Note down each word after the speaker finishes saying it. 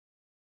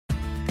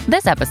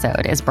This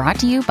episode is brought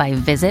to you by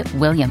Visit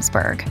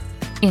Williamsburg.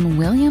 In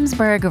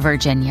Williamsburg,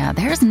 Virginia,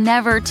 there's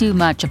never too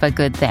much of a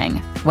good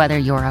thing. Whether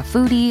you're a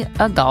foodie,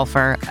 a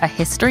golfer, a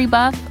history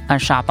buff, a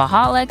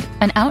shopaholic,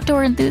 an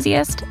outdoor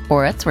enthusiast,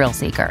 or a thrill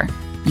seeker,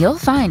 you'll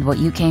find what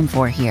you came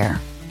for here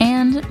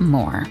and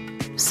more.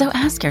 So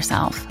ask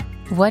yourself,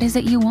 what is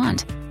it you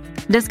want?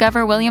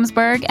 Discover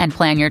Williamsburg and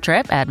plan your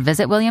trip at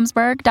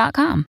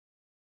visitwilliamsburg.com.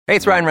 Hey,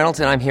 it's Ryan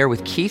Reynolds, and I'm here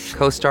with Keith,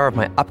 co-star of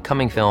my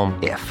upcoming film,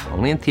 If,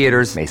 only in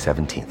theaters May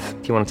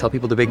 17th. Do you want to tell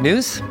people the big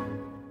news?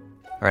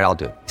 All right, I'll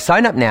do it.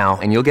 Sign up now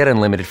and you'll get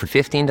unlimited for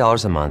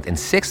 $15 a month and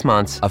 6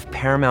 months of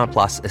Paramount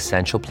Plus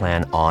Essential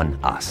Plan on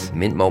us.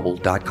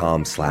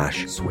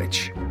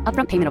 MintMobile.com/switch.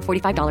 Upfront payment of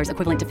 $45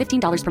 equivalent to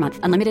 $15 per month.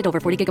 Unlimited over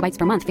 40 gigabytes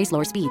per month. Face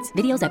lower speeds.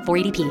 Videos at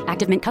 480p.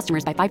 Active Mint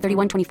customers by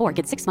 531.24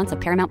 get 6 months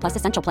of Paramount Plus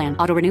Essential Plan.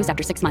 Auto renews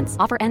after 6 months.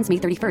 Offer ends May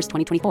 31st,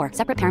 2024.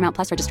 Separate Paramount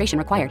Plus registration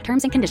required.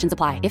 Terms and conditions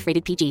apply if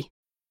rated PG.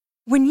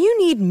 When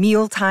you need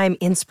mealtime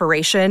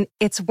inspiration,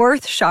 it's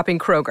worth shopping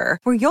Kroger,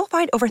 where you'll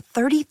find over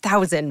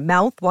 30,000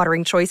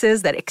 mouth-watering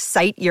choices that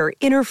excite your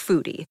inner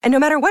foodie. And no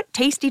matter what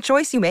tasty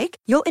choice you make,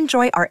 you'll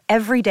enjoy our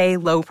everyday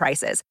low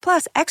prices,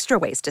 plus extra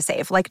ways to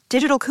save, like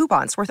digital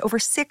coupons worth over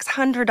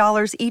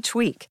 $600 each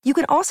week. You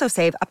can also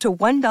save up to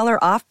 $1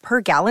 off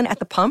per gallon at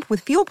the pump with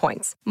fuel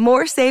points.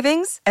 More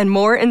savings and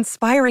more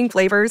inspiring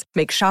flavors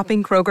make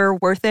shopping Kroger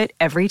worth it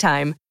every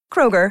time.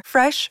 Kroger,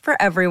 fresh for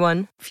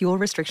everyone. Fuel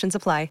restrictions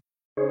apply.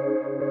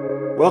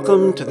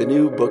 Welcome to the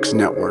New Books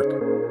Network.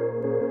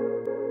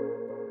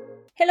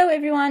 Hello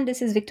everyone,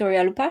 this is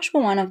Victoria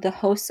Lupashko, one of the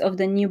hosts of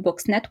the New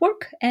Books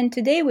Network, and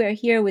today we are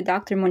here with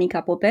Dr.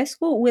 Monica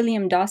Popescu,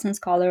 William Dawson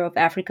Scholar of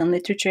African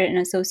Literature and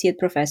Associate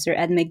Professor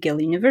at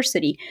McGill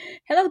University.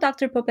 Hello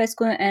Dr.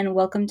 Popescu, and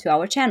welcome to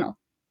our channel.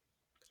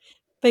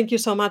 Thank you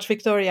so much,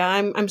 Victoria.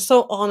 I'm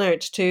so honored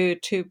to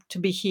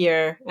be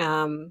here.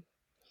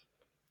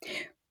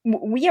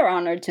 We are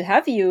honored to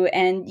have you,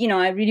 and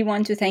I really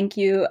want to thank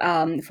you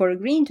for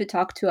agreeing to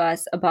talk to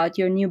us about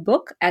your new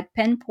book, At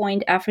Pen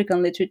Point: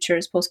 African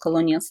Literature's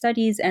Postcolonial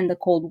Studies and the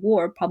Cold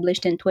War,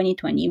 published in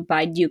 2020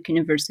 by Duke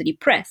University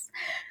Press.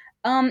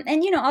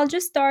 I'll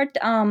just start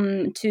our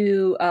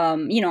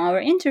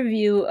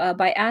interview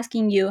by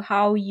asking you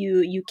how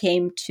you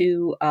came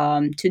to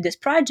this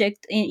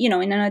project, in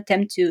an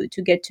attempt to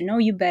get to know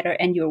you better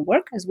and your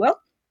work as well.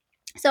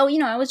 So,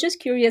 I was just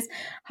curious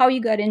how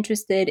you got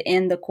interested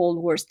in the Cold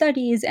War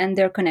studies and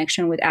their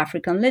connection with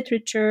African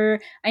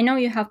literature. I know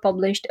you have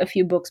published a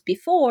few books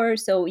before,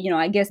 so,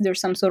 I guess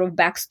there's some sort of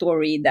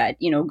backstory that,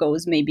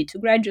 goes maybe to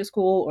graduate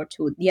school or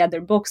to the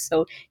other books.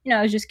 So,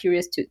 I was just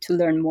curious to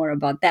learn more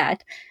about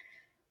that.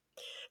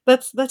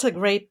 That's a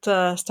great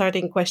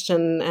starting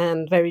question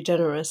and very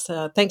generous.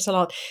 Thanks a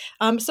lot.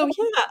 I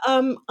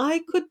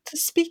could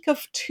speak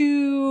of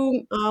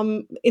two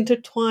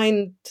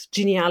intertwined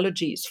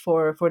genealogies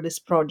for this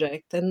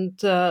project, and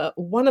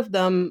one of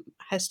them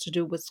has to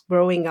do with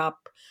growing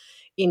up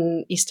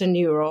in Eastern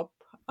Europe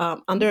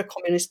under a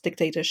communist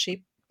dictatorship.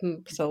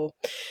 So,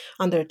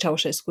 under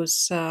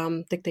Ceausescu's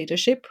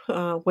dictatorship,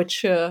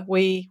 which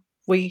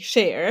we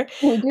share.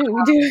 We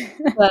do.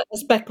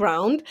 As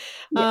background.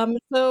 Yeah.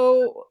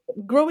 So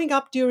growing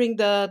up during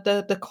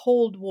the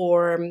Cold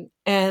War,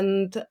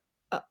 and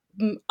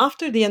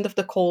after the end of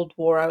the Cold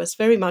War, I was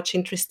very much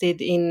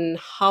interested in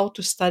how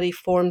to study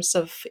forms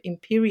of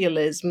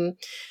imperialism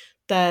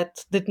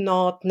that did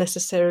not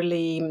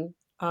necessarily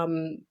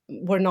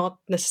were not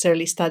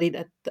necessarily studied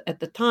at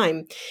the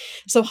time.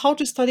 So how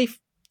to study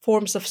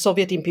forms of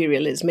Soviet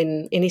imperialism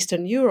in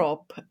Eastern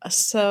Europe.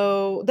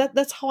 So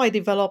that's how I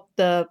developed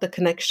the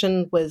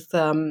connection with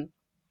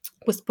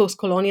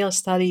post-colonial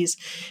studies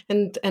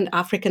and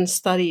African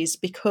studies,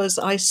 because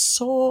I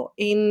saw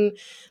in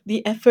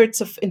the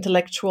efforts of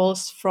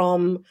intellectuals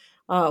from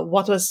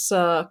what was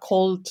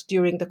called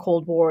during the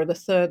Cold War the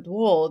Third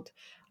World,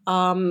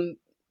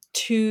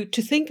 to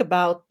think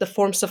about the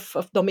forms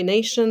of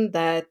domination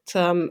that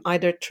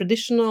either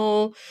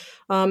traditional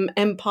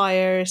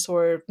empires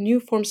or new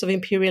forms of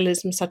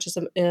imperialism, such as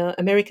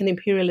American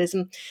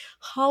imperialism,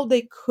 how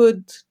they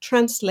could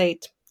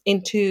translate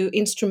into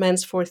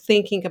instruments for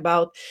thinking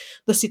about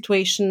the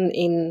situation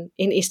in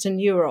Eastern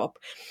Europe.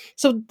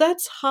 So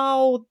that's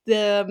how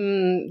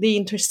the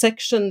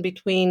intersection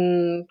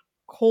between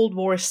Cold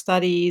War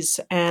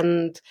studies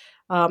and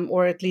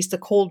or at least the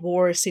Cold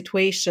War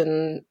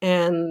situation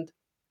and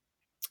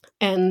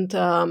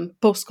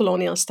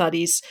post-colonial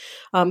studies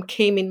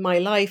came in my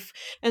life.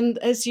 And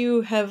as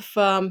you have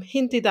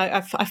hinted,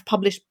 I've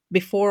published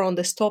before on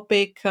this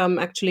topic.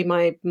 Actually,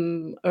 my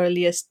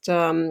earliest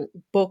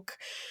book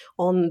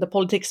on the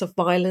politics of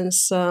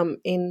violence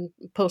in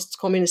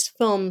post-communist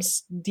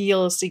films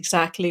deals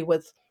exactly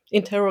with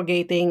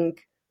interrogating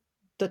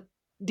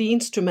the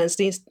instruments,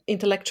 the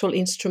intellectual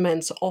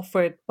instruments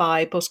offered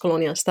by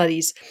post-colonial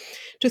studies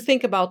to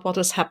think about what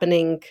was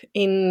happening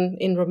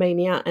in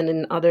Romania and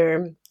in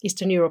other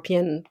Eastern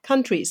European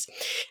countries.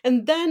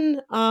 And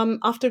then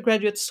after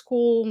graduate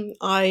school,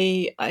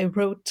 I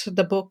wrote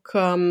the book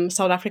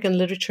South African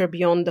Literature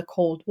Beyond the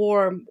Cold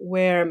War,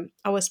 where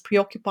I was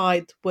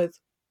preoccupied with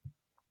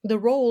the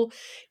role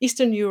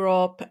Eastern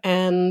Europe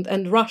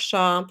and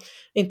Russia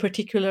in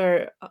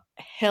particular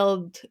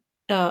held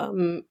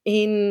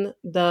in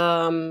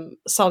the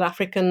South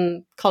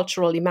African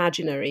cultural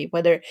imaginary,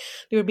 whether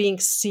they were being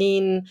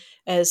seen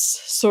as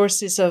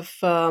sources of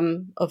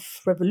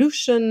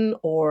revolution,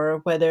 or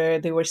whether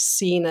they were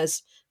seen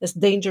as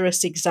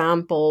dangerous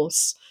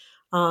examples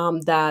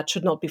that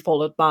should not be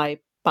followed by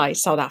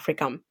South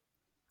Africa.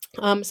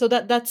 So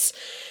that's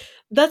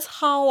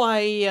how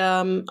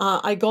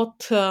I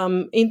got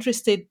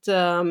interested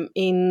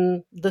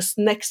in this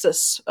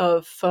nexus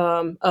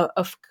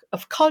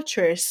of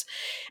cultures,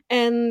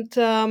 and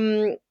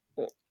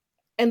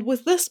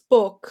with this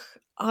book,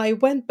 I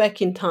went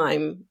back in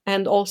time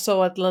and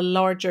also at a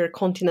larger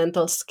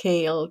continental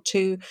scale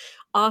to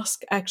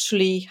ask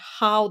actually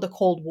how the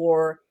Cold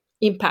War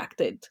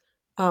impacted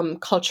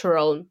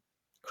cultural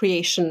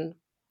creation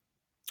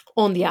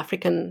on the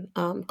African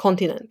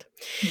continent.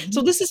 Mm-hmm.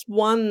 So this is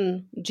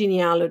one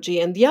genealogy,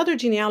 and the other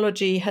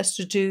genealogy has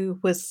to do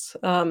with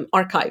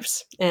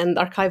archives and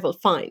archival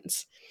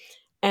finds.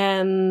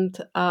 And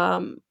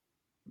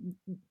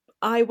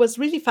I was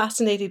really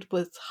fascinated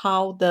with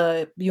how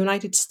the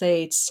United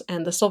States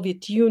and the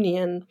Soviet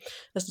Union,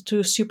 as the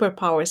two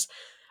superpowers,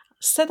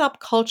 set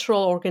up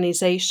cultural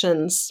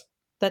organizations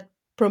that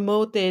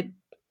promoted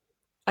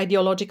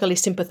ideologically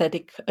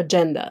sympathetic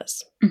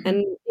agendas. Mm-hmm.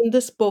 And in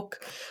this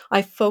book,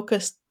 I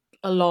focused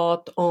a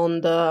lot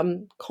on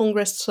the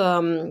Congress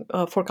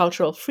for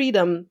Cultural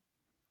Freedom,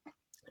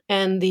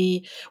 and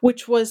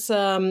which was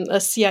a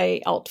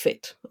CIA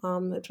outfit.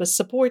 It was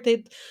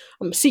supported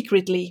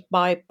secretly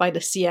by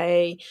the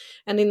CIA,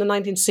 and in the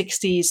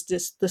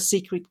 1960s, the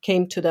secret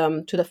came to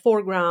the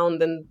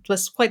foreground, and it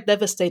was quite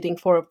devastating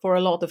for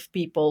a lot of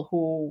people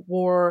who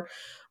were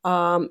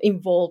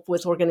involved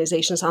with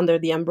organizations under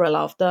the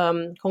umbrella of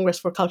the Congress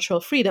for Cultural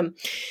Freedom.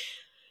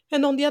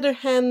 And on the other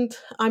hand,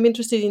 I'm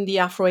interested in the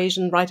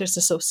Afro-Asian Writers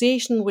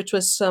Association, which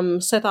was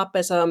set up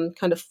as a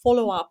kind of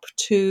follow-up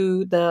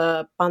to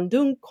the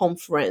Bandung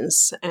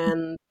Conference,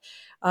 and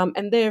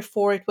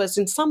therefore it was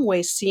in some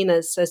ways seen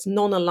as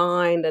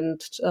non-aligned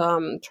and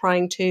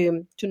trying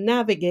to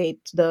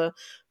navigate the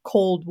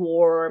Cold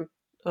War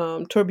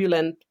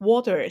turbulent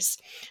waters,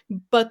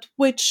 but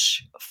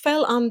which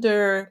fell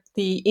under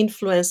the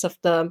influence of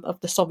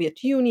the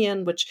Soviet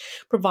Union, which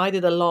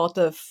provided a lot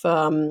of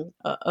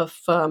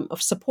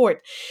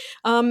support,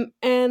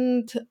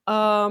 and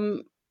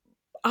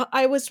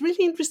I was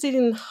really interested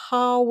in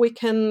how we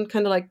can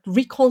kind of like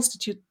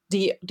reconstitute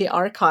the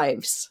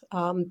archives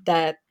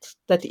that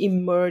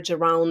emerge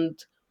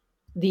around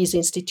these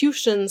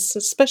institutions,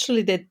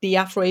 especially that the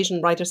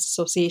Afro-Asian Writers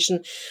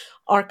Association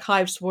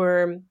archives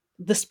were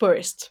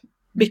dispersed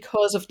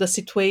because of the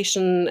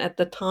situation at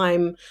the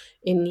time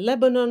in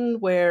Lebanon,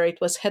 where it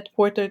was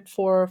headquartered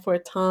for a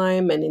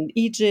time, and in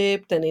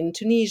Egypt and in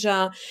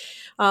Tunisia.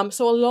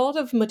 So a lot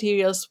of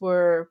materials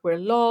were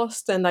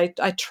lost, and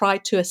I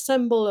tried to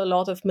assemble a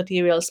lot of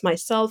materials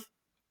myself.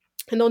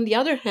 And on the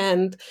other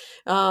hand,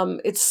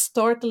 it's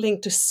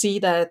startling to see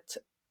that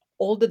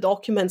all the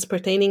documents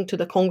pertaining to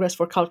the Congress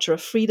for Cultural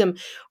Freedom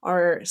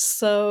are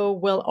so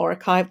well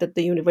archived at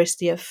the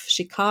University of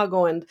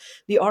Chicago, and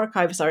the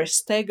archives are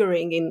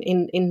staggering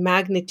in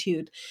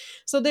magnitude.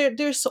 So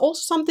there's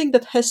also something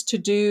that has to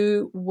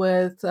do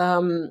with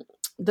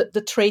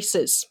the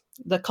traces,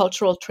 the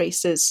cultural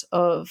traces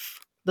of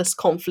this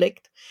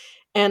conflict,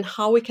 and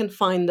how we can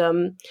find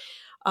them.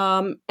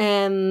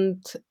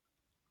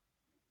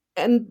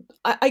 And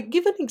I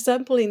give an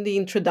example in the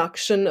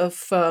introduction of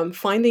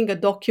finding a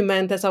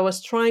document as I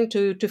was trying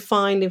to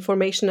find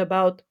information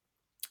about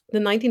the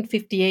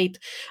 1958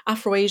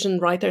 Afro-Asian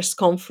Writers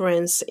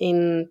Conference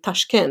in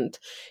Tashkent,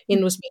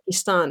 in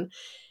Uzbekistan.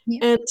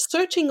 Yeah. And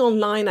searching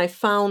online, I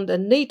found a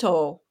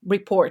NATO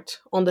report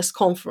on this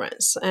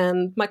conference.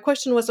 And my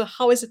question was,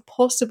 how is it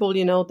possible,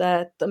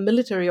 that a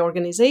military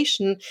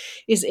organization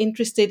is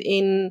interested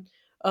in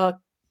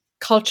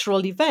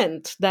cultural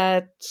event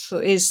that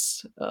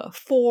is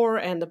for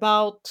and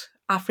about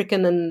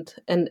African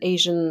and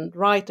Asian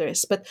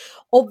writers? But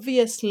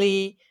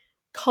obviously,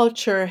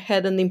 culture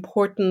had an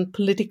important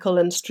political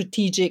and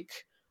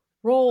strategic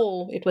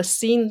role. It was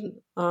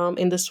seen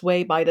in this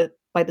way by the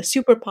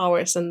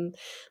superpowers and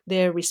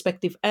their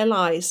respective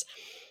allies.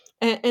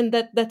 And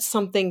that's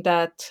something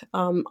that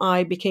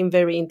I became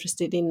very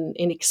interested in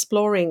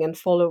exploring and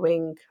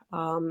following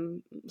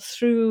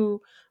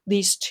through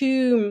these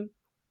two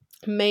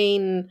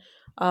main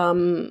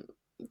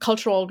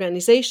cultural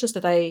organizations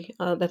that I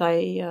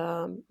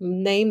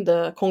named,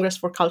 the Congress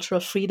for Cultural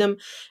Freedom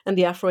and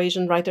the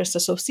Afro-Asian Writers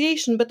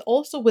Association, but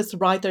also with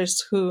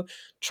writers who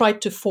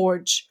tried to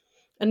forge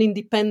an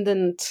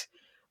independent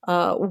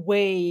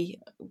way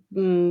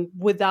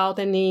without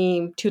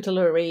any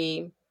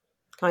tutelary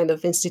kind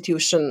of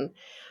institution.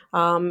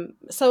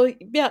 So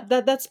yeah,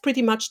 that's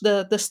pretty much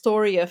the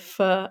story of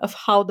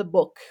how the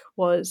book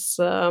was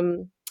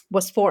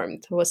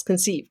formed, was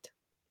conceived.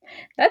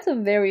 That's a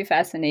very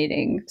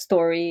fascinating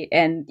story.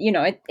 And,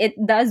 it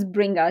does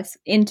bring us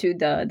into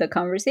the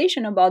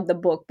conversation about the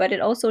book, but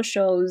it also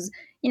shows,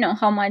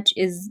 how much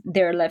is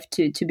there left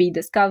to be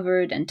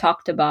discovered and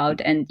talked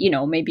about, and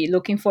maybe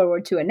looking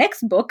forward to a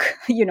next book,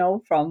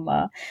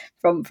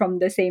 from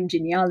the same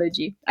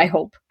genealogy, I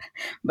hope.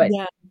 But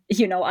Yeah.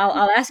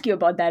 I'll ask you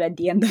about that at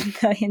the end of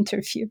the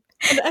interview.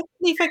 And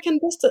actually, if I can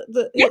just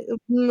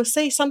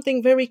say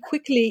something very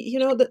quickly,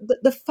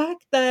 the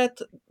fact that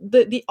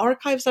the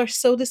archives are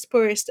so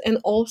dispersed, and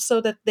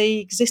also that they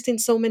exist in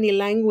so many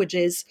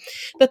languages,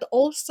 that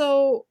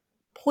also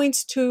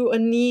points to a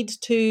need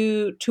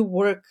to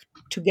work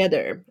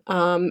together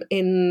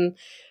in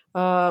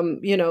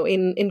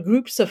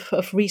groups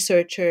of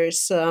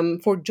researchers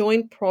for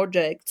joint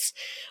projects,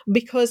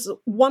 because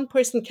one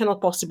person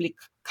cannot possibly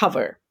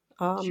cover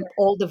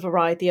all the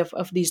variety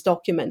of these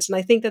documents. And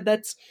I think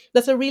that's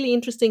a really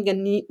interesting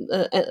and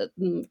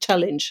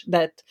challenge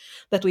that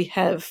we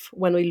have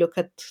when we look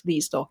at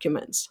these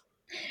documents.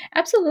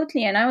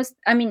 Absolutely. And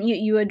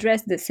you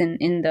addressed this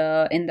in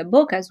the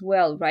book as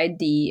well, right?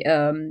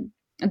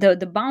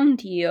 The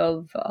bounty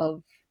of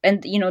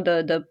and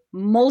the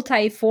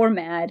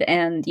multi-format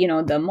and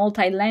the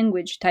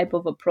multi-language type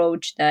of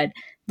approach that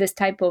this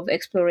type of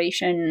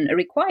exploration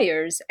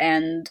requires.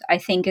 And I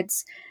think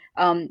it's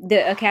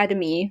the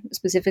academy,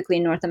 specifically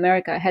in North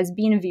America, has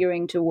been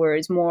veering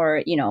towards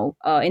more,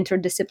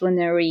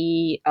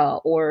 interdisciplinary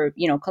or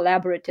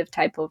collaborative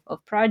type of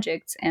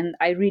projects, and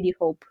I really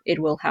hope it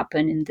will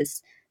happen in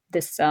this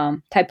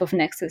type of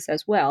nexus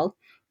as well.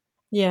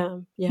 Yeah,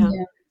 Yeah,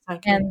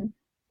 exactly. and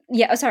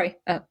yeah. Sorry.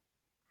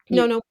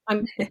 No,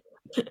 I'm.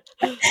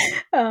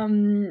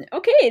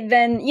 Okay,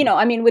 then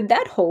with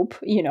that hope,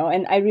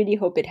 and I really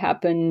hope it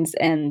happens,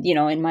 and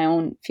in my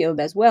own field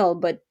as well,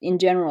 but in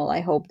general I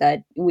hope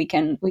that we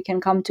can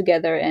come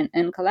together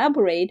and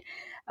collaborate.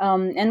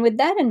 And with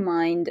that in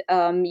mind,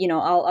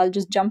 I'll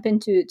just jump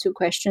into two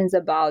questions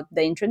about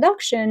the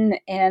introduction,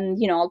 and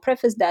I'll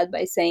preface that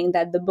by saying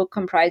that the book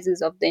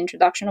comprises of the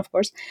introduction, of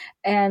course,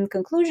 and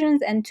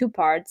conclusions, and two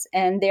parts,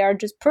 and they are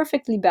just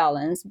perfectly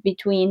balanced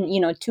between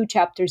two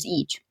chapters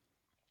each.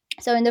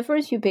 So, in the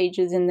first few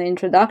pages in the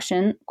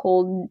introduction,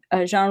 called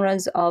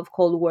Genres of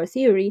Cold War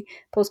Theory,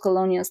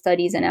 Postcolonial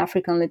Studies and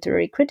African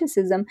Literary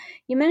Criticism,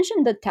 you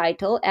mentioned the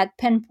title at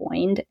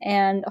Penpoint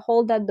and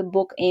hold that the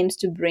book aims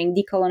to bring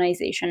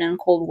decolonization and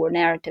Cold War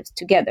narratives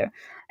together.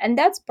 And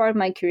that sparked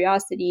my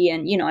curiosity,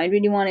 and I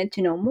really wanted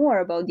to know more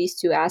about these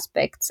two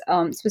aspects,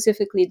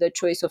 specifically the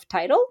choice of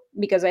title,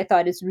 because I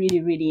thought it's really,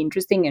 really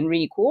interesting and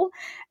really cool,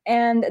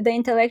 and the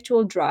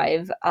intellectual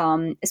drive,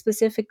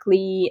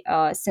 specifically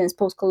since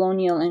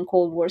postcolonial and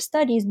Cold War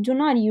studies do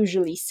not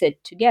usually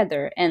sit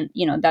together, and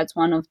that's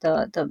one of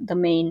the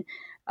main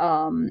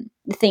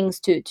things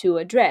to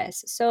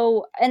address.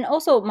 So, and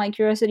also my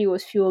curiosity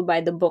was fueled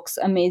by the book's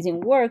amazing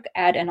work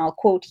at, and I'll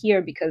quote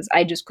here because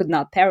I just could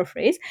not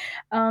paraphrase,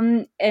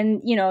 and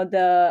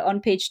the on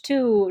page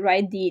 2,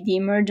 right, the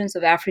emergence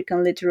of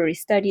African literary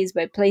studies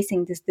by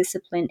placing this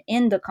discipline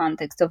in the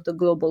context of the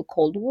global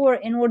Cold War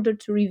in order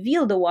to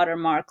reveal the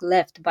watermark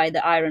left by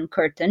the Iron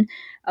Curtain,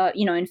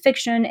 in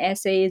fiction,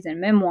 essays, and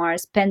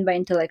memoirs penned by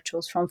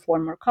intellectuals from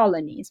former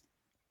colonies.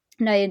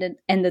 And I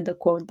ended the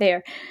quote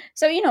there.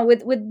 So,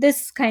 with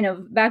this kind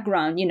of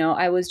background,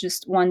 I was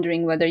just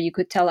wondering whether you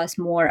could tell us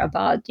more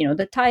about,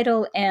 the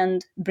title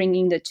and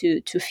bringing the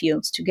two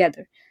fields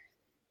together.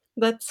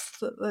 That's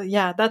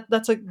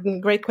that's a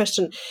great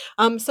question.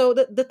 So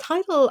the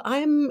title,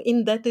 I'm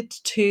indebted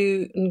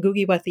to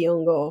Ngugi wa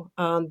Thiong'o,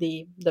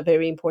 the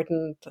very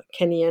important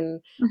Kenyan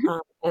Mhm.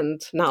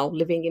 and now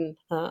living in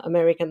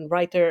American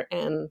writer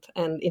and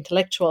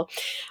intellectual,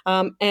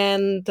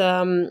 and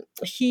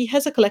he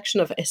has a collection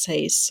of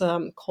essays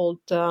called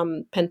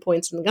Pen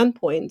Points and Gun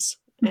Points,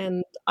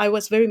 and I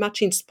was very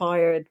much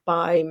inspired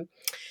by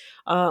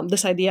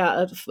this idea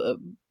of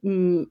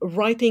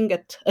writing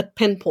at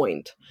pen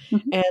point,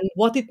 Mhm. and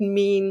what it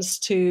means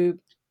to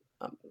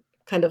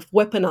kind of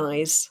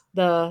weaponize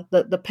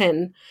the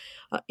pen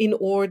in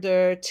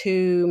order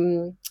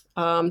to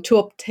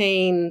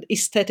obtain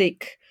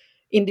aesthetic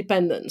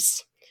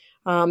independence,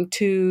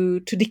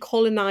 to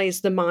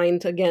decolonize the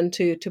mind, again,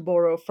 to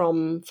borrow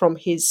from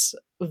his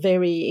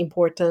very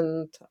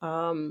important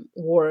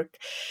work.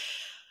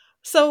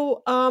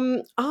 So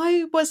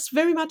I was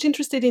very much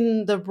interested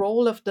in the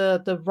role of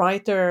the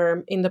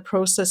writer in the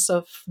process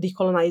of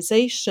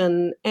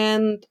decolonization,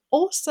 and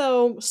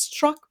also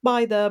struck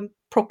by the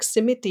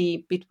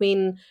proximity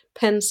between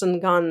pens and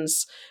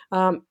guns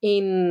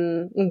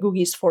in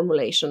Ngugi's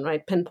formulation,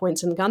 right? Pen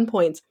points and gun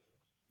points.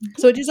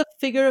 So it is a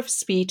figure of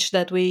speech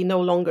that we no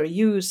longer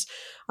use.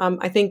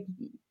 I think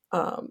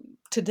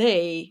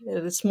today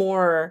it's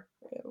more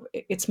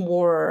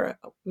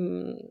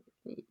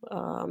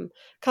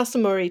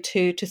customary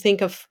to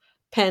think of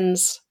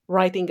pens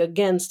writing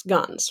against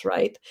guns,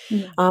 right?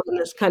 Yeah.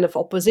 As kind of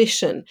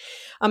opposition.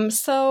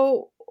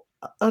 So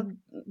uh,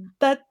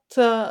 that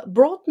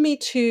brought me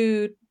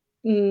to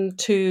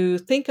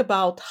think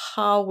about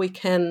how we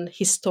can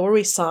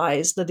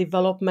historicize the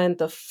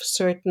development of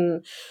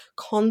certain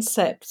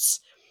concepts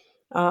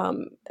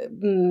um,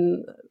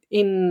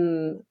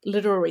 in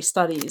literary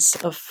studies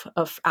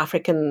of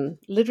African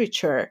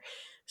literature.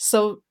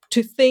 So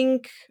to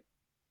think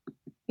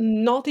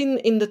not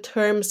in the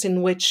terms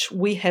in which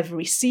we have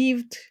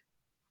received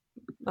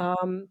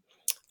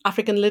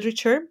African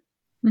literature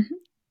Mhm.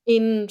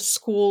 in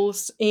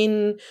schools,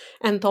 in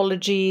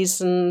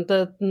anthologies, and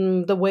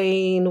the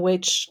way in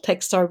which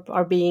texts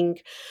are being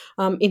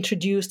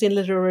introduced in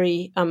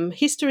literary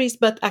histories,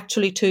 but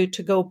actually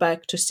to go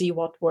back to see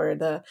what were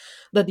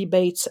the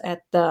debates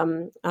at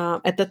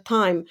the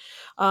time,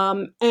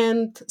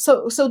 and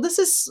so this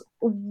is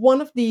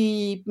one of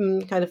the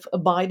kind of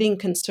abiding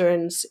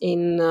concerns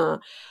in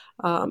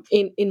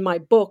my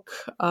book.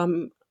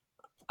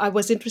 I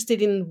was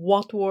interested in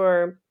what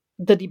were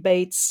the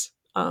debates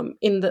from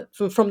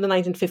the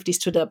 1950s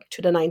to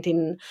the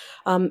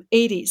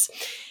 1980s,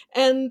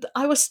 and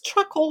I was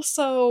struck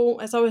also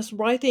as I was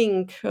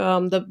writing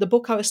the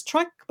book. I was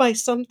struck by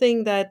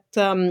something that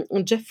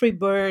Jeffrey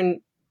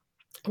Byrne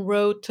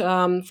wrote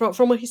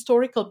from a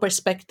historical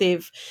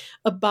perspective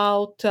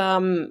about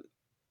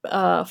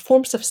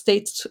forms of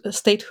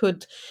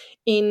statehood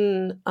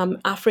in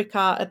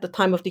Africa at the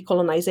time of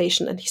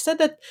decolonization. And he said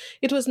that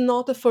it was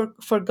not a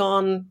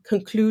foregone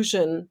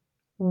conclusion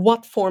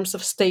what forms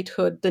of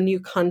statehood the new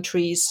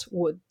countries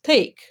would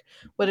take,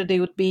 whether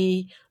they would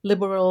be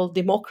liberal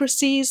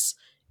democracies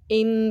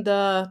in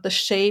the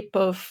shape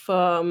of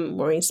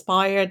or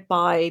inspired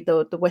by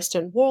the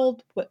Western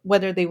world,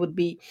 whether they would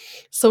be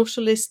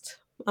socialist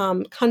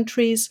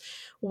countries,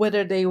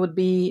 whether they would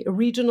be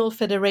regional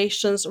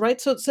federations, right?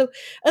 So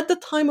at the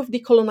time of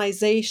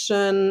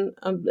decolonization,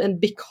 and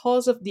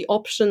because of the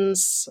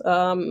options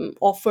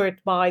offered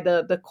by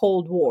the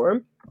Cold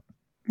War,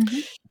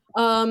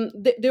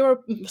 there are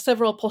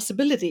several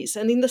possibilities.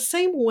 And in the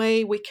same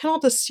way, we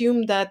cannot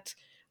assume that,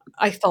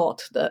 I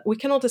thought, that we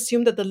cannot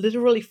assume that the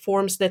literary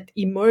forms that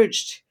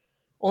emerged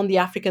on the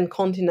African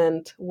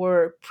continent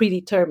were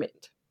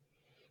predetermined.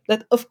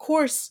 That, of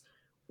course,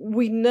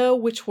 we know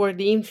which were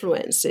the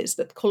influences,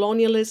 that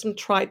colonialism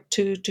tried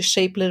to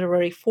shape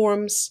literary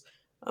forms.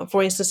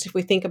 For instance, if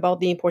we think about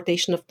the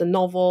importation of the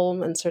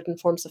novel and certain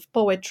forms of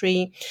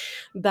poetry,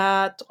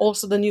 that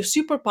also the new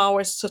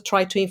superpowers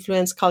tried to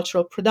influence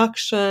cultural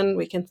production.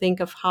 We can think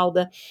of how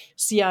the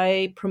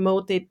CIA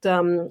promoted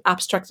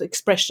abstract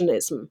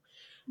expressionism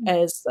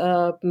as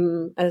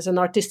an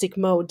artistic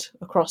mode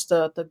across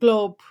the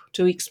globe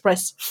to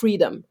express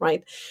freedom,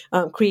 right?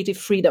 Creative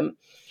freedom.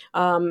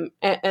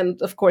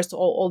 And of course,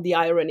 all the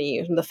irony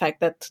and the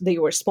fact that they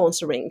were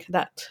sponsoring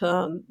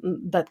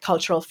that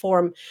cultural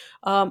form,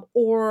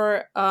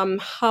 or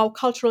how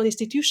cultural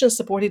institutions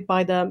supported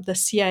by the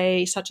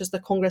CIA, such as the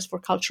Congress for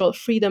Cultural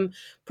Freedom,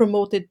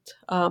 promoted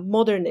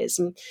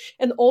modernism,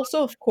 and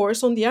also, of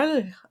course, on the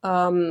other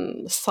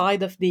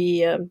side of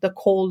the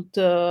Cold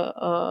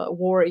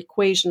War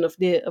equation of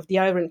the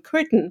Iron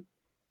Curtain,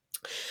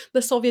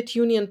 the Soviet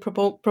Union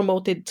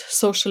promoted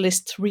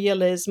socialist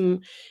realism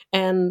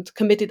and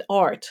committed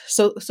art.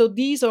 So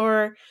these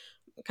are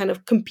kind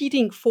of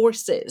competing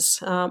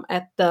forces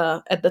at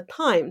the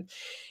time.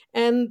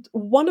 And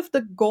one of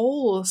the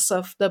goals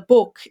of the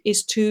book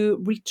is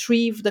to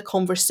retrieve the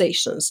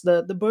conversations,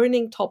 the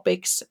burning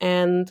topics,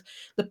 and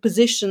the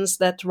positions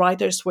that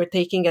writers were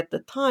taking at the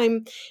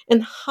time,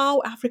 and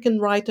how African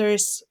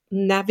writers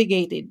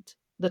navigated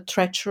the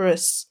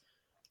treacherous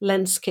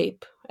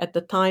landscape at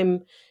the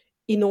time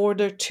in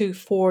order to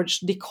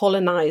forge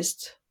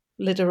decolonized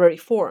literary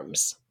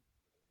forms.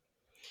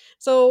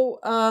 So,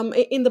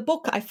 in the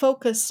book, I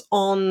focus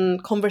on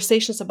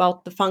conversations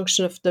about the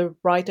function of the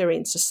writer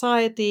in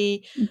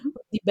society,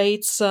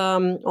 debates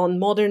on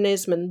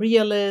modernism and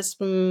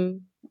realism,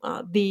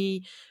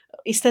 the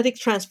aesthetic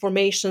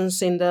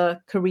transformations in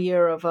the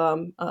career of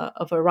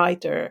a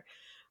writer,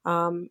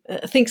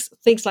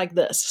 things like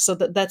this. So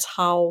that's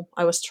how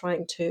I was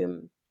trying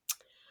to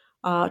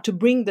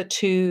bring the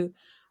two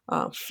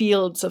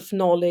fields of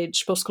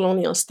knowledge,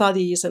 post-colonial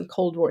studies and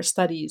Cold War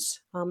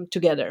studies,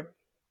 together.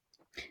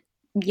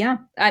 Yeah,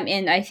 I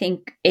mean, I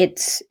think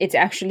it's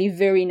actually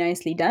very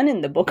nicely done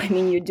in the book. I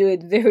mean, you do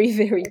it very,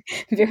 very,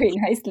 very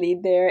nicely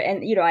there.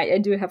 And I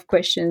do have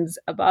questions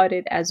about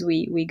it as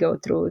we go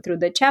through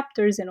the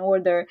chapters in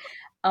order.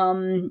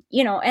 And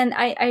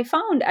I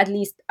found, at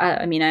least,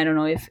 I mean, I don't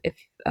know if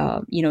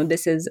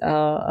this is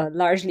a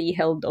largely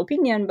held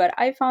opinion, but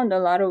I found a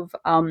lot of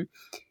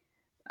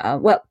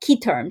key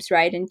terms,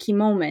 right, and key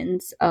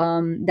moments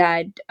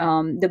that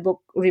the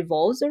book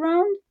revolves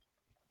around.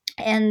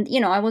 And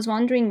I was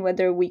wondering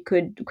whether we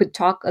could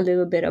talk a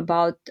little bit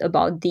about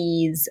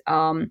these,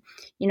 when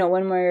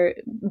we're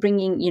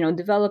bringing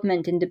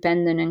development,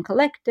 independent and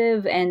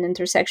collective, and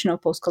intersectional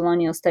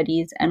post-colonial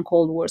studies and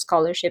Cold War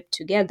scholarship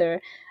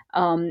together,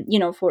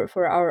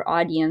 for our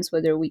audience,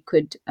 whether we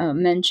could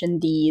mention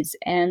these.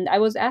 And I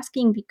was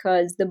asking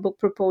because the book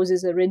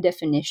proposes a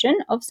redefinition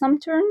of some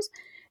terms,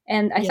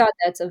 and I thought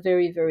that's a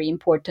very, very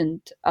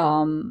important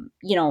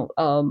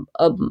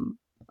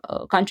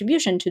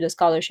contribution to the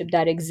scholarship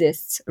that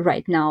exists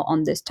right now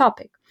on this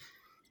topic.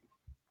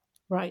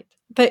 Right.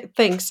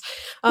 Thanks.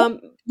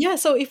 Yeah,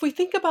 so if we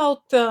think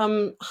about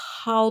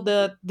how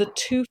the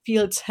two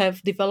fields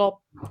have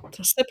developed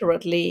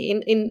separately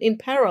in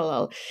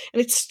parallel,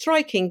 and it's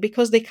striking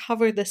because they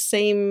cover the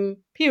same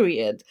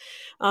period,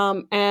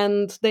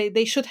 and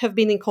they should have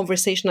been in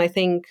conversation, I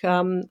think,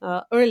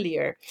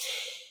 earlier.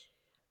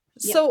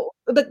 Yeah. So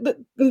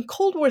the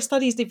Cold War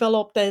studies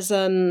developed as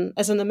an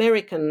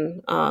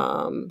American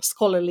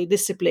scholarly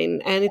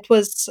discipline, and it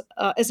was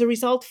as a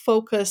result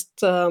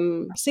focused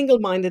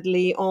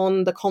single-mindedly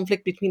on the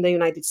conflict between the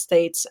United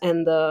States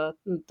and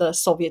the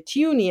Soviet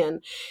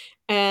Union,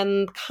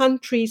 and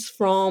countries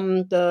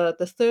from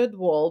the Third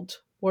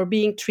World were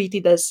being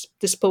treated as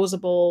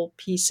disposable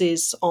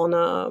pieces on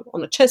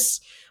a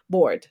chess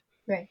board.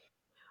 Right.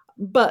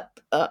 But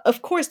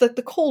of course,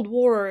 the Cold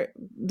War,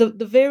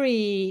 the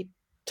very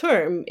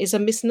term is a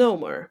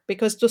misnomer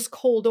because it was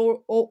cold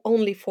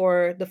only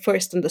for the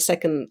first and the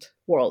second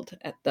world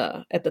at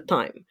the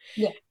time,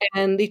 Yeah.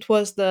 and it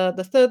was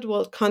the third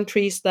world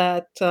countries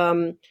that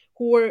who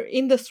were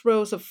in the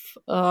throes of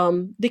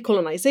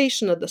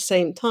decolonization at the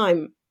same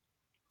time,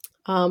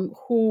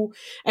 who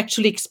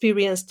actually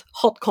experienced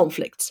hot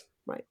conflicts,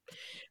 right?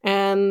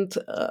 And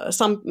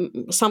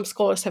some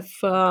scholars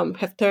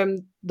have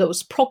termed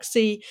those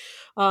proxy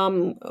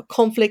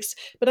conflicts.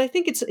 But I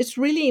think it's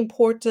really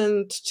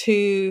important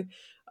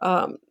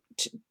um,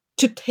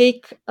 to to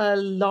take a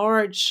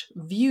large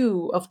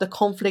view of the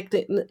conflict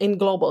in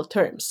global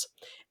terms,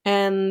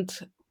 and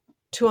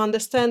to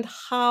understand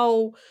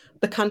how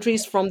the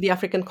countries from the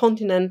African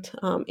continent,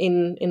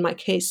 in my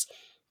case,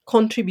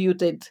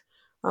 contributed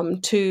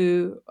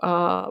to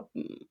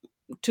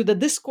the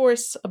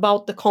discourse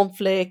about the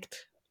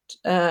conflict,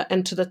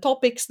 and to the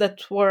topics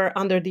that were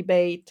under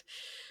debate,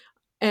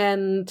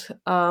 and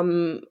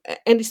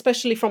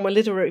especially from a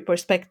literary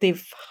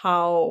perspective,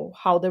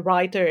 how the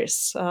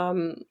writers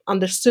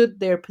understood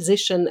their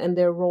position and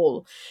their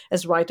role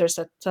as writers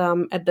at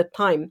that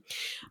time.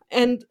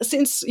 And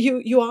since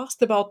you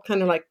asked about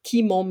kind of like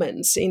key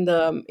moments in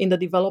the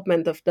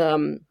development of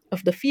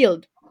the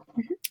field,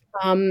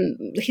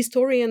 the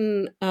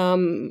historian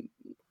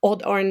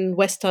Odd Arne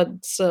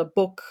Westad's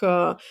book,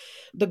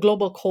 "The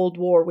Global Cold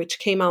War," which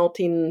came out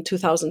in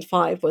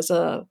 2005, was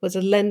a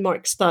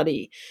landmark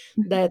study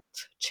that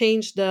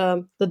changed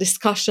the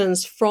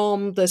discussions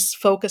from this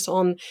focus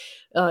on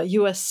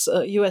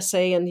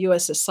USA and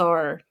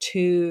USSR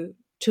to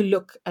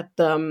look at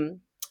the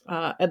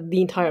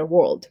entire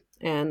world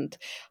and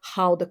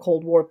how the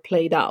Cold War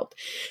played out.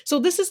 So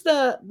this is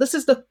the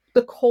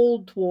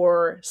Cold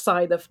War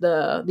side of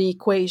the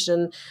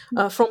equation.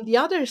 From the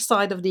other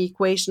side of the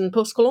equation,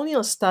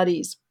 post-colonial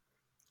studies,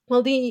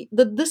 well, the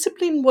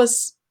discipline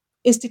was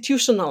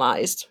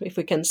institutionalized, if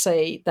we can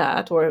say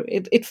that, or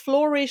it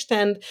flourished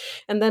and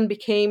then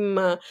became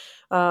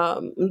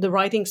the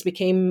writings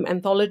became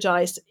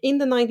anthologized in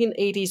the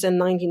 1980s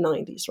and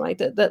 1990s, right?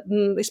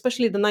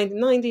 Especially the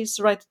 1990s,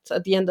 right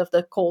at the end of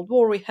the Cold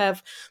War, we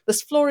have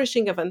this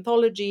flourishing of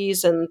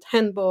anthologies and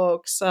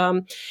handbooks,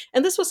 and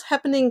this was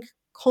happening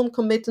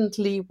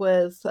concomitantly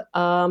with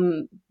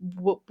the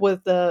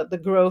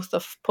growth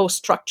of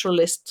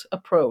post-structuralist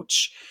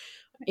approach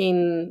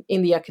in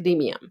the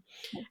academia.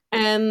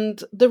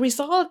 And the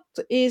result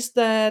is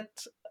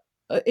that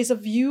is a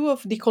view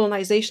of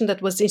decolonization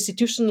that was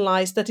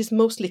institutionalized, that is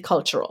mostly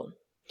cultural,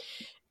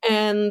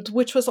 and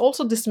which was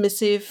also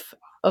dismissive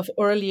of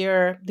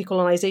earlier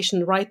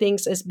decolonization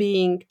writings as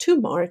being too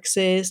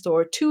Marxist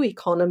or too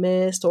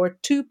economist or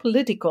too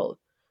political,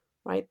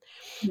 right?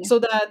 Yeah. So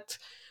that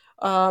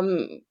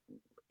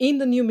in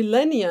the new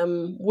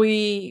millennium,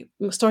 we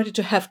started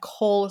to have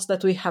calls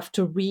that we have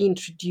to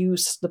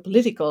reintroduce the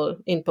political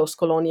in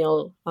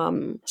post-colonial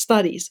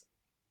studies.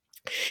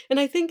 And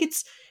I think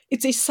it's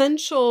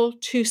essential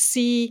to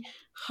see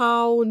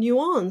how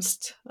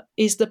nuanced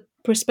is the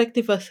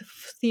perspective of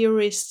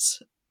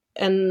theorists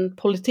and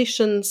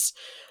politicians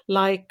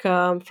like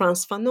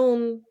Frantz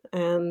Fanon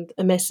and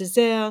Aimé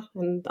Césaire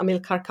and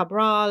Amilcar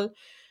Cabral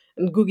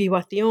and Ngugi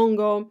wa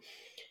Thiong'o,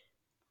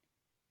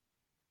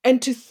 and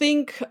to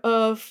think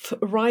of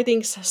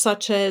writings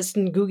such as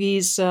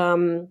Ngugi's,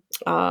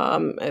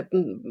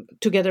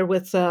 together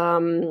with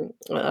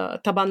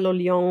Taban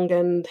Loliong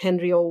and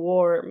Henry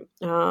O'War,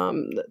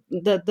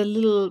 the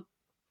little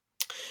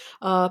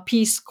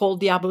piece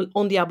called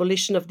On the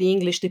Abolition of the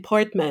English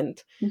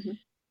Department. Mm-hmm.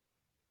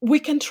 We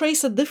can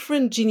trace a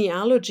different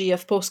genealogy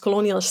of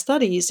post-colonial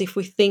studies if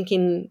we think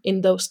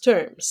in those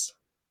terms.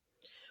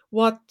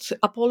 What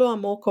Apollo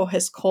Amoko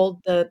has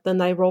called the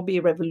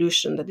Nairobi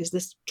Revolution, that is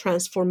this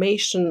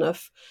transformation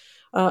of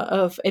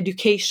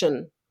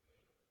education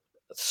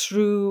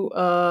through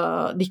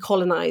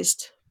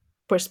decolonized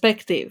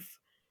perspective,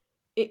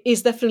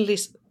 is definitely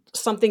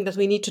something that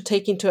we need to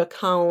take into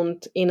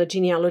account in a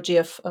genealogy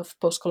of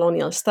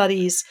post-colonial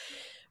studies,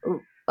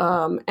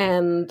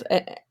 and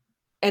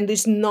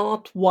is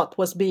not what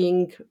was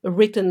being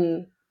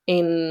written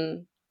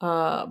in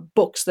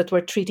books that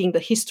were treating the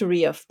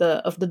history of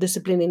the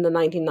discipline in the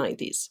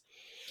 1990s.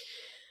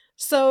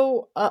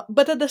 So,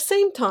 but at the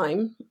same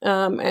time,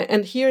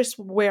 and here's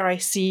where I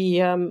see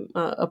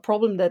a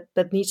problem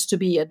that needs to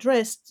be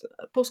addressed.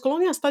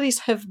 Postcolonial studies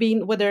have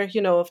been, whether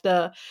of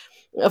the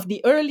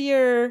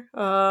earlier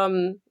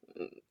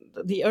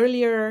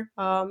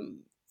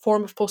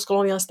form of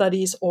postcolonial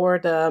studies or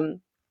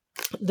the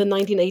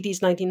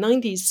 1980s,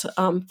 1990s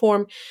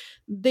form,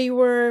 they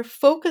were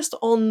focused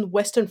on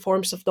Western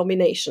forms of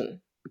domination.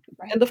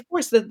 Right. And of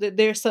course,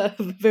 there's a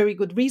very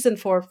good reason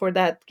for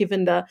that,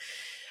 given the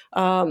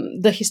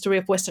history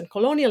of Western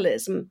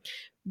colonialism.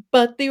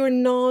 But they were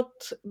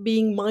not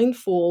being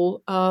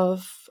mindful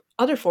of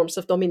other forms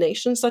of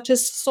domination, such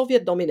as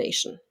Soviet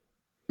domination,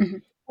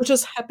 Mhm. which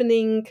was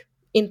happening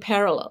in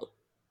parallel.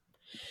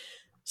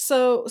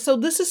 So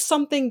this is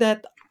something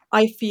that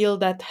I feel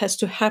that has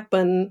to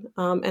happen,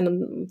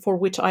 and for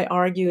which I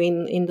argue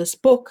in this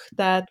book,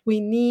 that we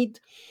need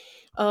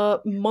a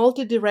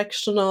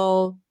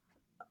multidirectional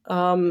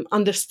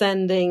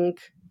understanding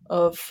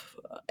of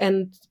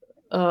and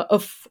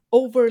of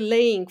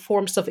overlaying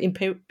forms of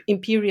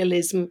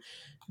imperialism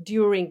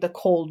during the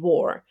Cold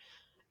War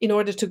in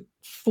order to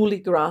fully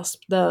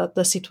grasp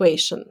the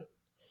situation.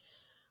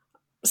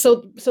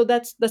 So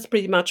that's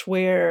pretty much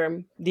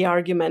where the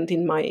argument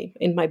in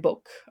my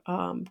book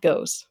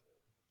goes.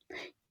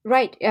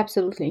 Right,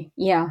 absolutely,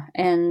 yeah,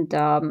 and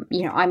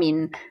I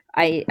mean,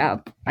 I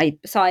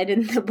saw it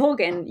in the book,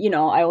 and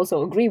I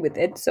also agree with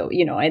it. So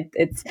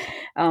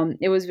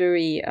it was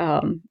very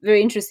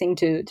interesting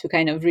to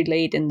kind of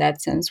relate in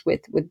that sense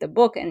with the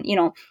book, and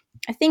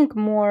I think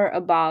more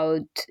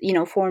about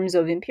forms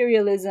of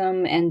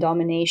imperialism and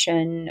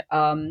domination.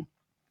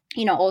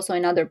 Also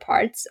in other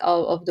parts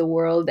of the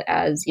world,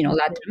 as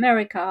Latin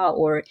America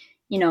or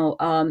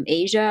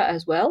Asia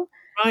as well.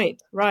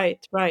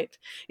 Right.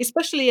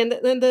 Especially, and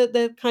then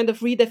the kind of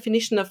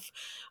redefinition of,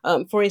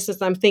 for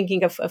instance, I'm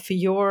thinking of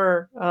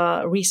your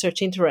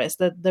research interest,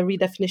 the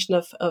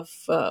redefinition of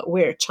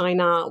where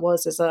China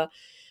was as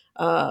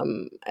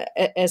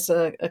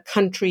a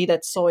country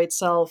that saw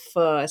itself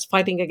as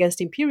fighting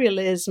against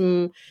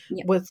imperialism,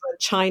 Yeah. with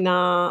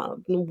China,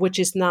 which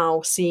is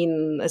now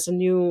seen as a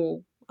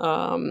new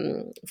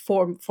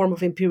form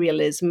of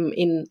imperialism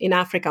in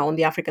Africa, on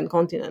the African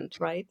continent,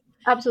 right?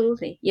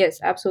 Absolutely, yes,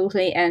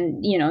 absolutely,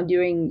 and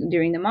during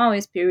the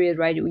Maoist period,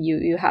 right?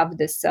 You have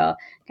this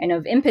kind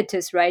of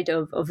impetus, right,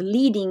 of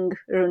leading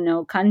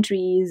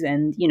countries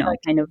and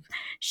kind of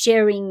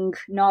sharing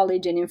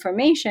knowledge and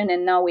information,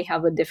 and now we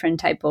have a different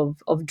type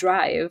of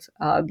drive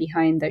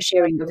behind the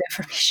sharing of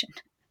information.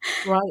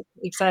 Right,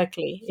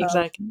 exactly.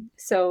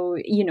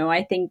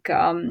 I think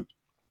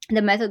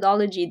the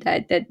methodology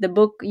that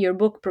your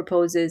book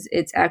proposes,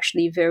 it's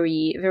actually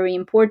very very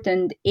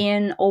important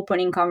in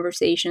opening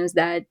conversations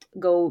that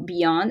go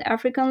beyond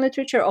African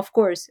literature. Of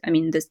course, I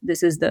mean,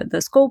 this is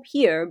the scope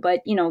here, but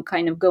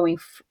kind of going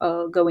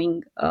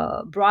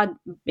broad,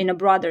 in a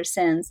broader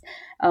sense.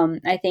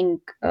 I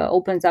think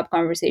opens up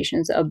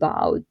conversations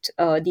about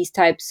these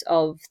types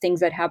of things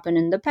that happen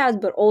in the past,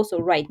 but also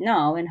right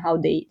now, and how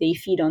they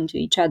feed onto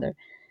each other,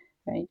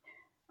 right?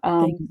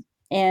 Thanks.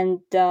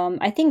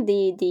 I think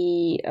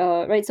the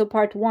right. So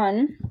part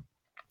one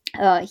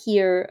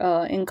here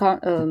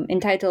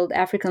entitled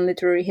African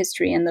Literary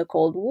History and the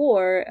Cold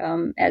War,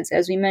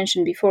 as we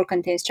mentioned before,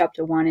 contains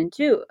chapter 1 and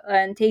 2,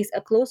 and takes a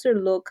closer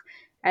look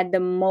at the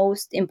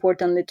most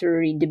important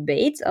literary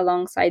debates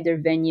alongside their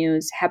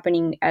venues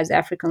happening as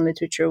African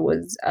literature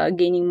was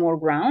gaining more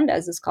ground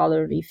as a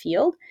scholarly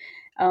field.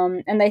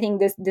 And I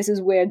think this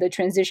is where the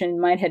transition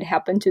might have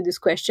happened to this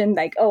question,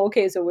 like, oh,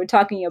 okay, so we're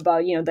talking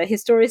about the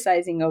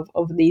historicizing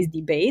of these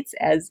debates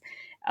as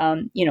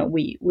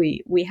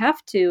we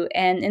have to.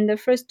 And in the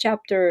first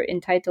chapter,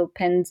 entitled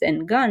Pens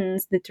and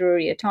Guns: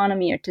 Literary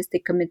Autonomy,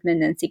 Artistic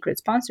Commitment, and Secret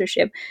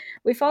Sponsorship,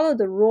 we follow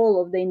the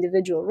role of the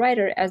individual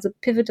writer as a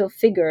pivotal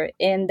figure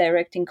in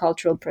directing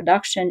cultural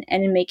production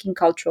and in making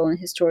cultural and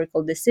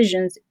historical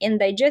decisions, in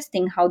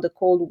digesting how the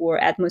Cold War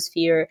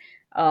atmosphere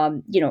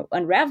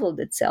unraveled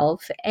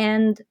itself,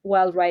 and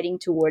while writing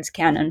towards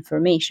canon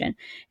formation.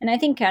 And I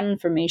think canon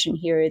formation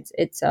here,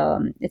 it's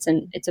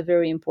a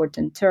very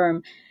important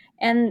term.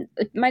 And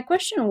my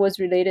question was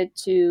related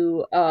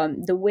to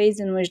the ways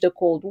in which the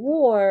Cold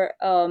War,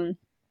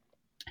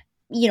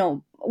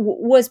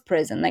 was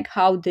present. Like,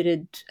 how did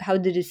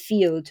it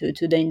feel to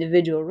the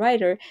individual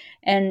writer,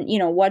 and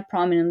what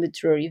prominent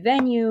literary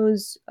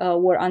venues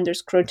were under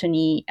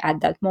scrutiny at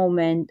that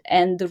moment,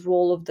 and the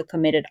role of the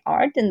committed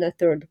art in the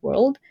third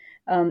world,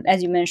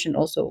 as you mentioned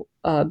also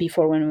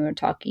before when we were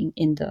talking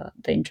in the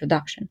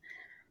introduction.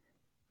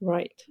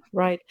 Right.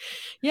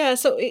 Yeah.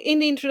 So in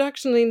the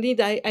introduction,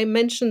 indeed, I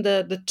mentioned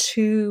the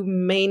two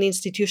main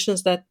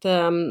institutions that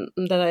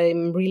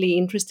I'm really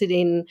interested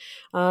in,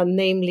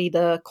 namely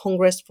the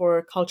Congress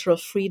for Cultural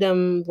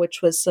Freedom,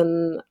 which was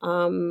an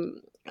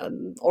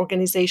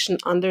organization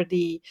under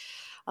the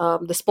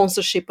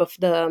sponsorship of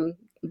the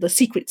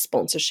secret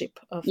sponsorship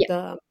of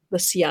Yeah. the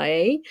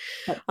CIA,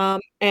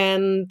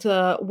 and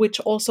which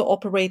also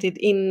operated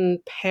in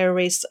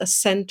Paris, a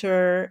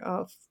center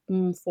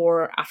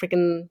for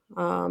African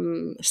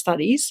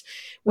Studies,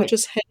 which Right.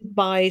 was headed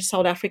by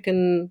South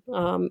African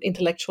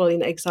intellectual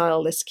in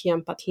exile, Leskia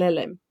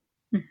Mpatlele,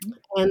 Mhm.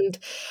 and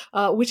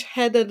which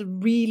had a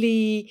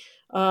really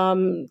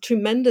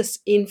tremendous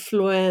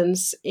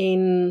influence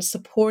in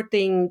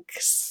supporting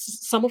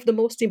some of the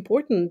most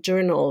important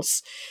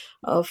journals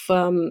of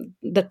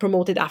that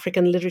promoted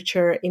African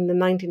literature in the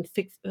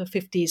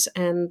 1950s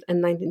and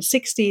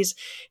 1960s.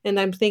 And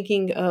I'm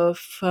thinking of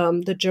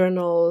the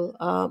journal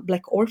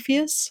Black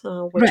Orpheus,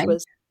 which Right.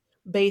 was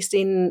based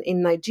in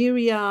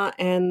Nigeria,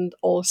 and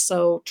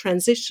also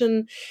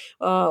Transition,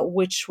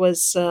 which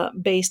was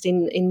based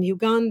in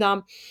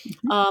Uganda,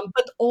 Mhm.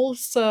 but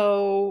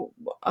also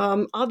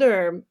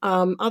other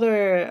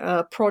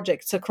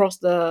projects across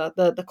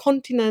the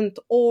continent,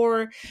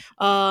 or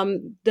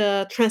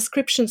the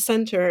Transcription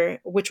Center,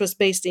 which was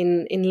based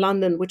in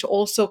London, which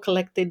also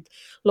collected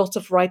lots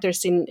of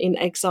writers in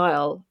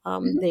exile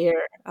Mhm.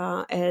 there,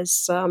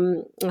 as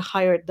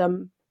hired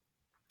them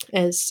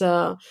as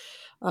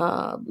uh,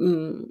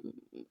 mm,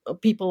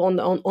 people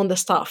on the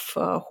staff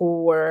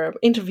who were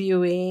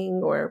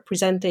interviewing or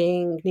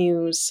presenting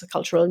news,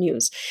 cultural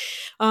news.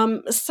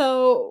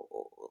 So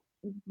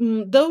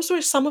those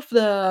were some of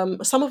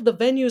the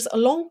venues,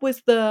 along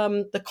with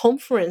the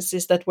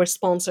conferences that were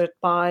sponsored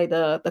by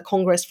the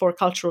Congress for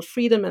Cultural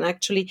Freedom, and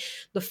actually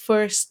the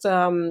first.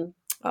 The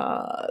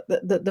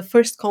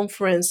first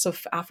conference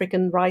of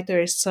African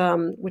writers,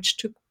 which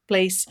took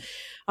place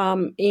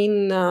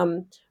in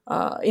the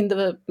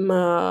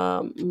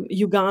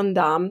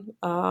Uganda,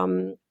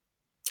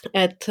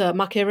 at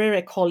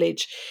Makerere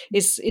College,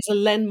 is a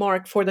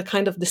landmark for the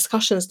kind of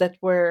discussions that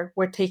were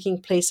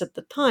taking place at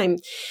the time,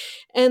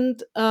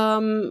 and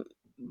and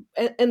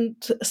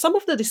some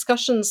of the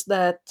discussions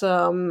that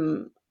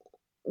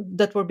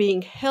were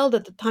being held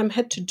at the time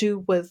had to do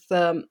with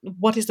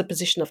what is the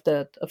position of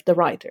the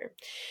writer.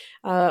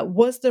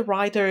 Was the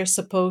writer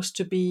supposed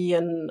to be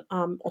an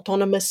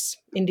autonomous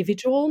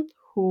individual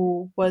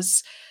who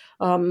was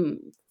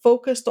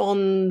focused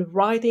on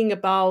writing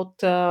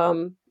about,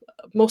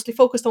 mostly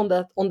focused on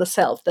the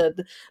self,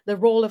 the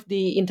role of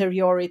the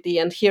interiority?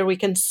 And here we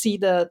can see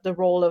the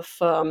role of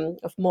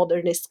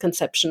modernist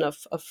conception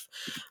of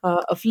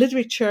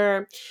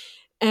literature,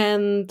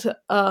 and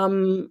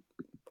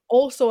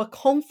also a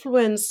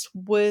confluence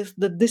with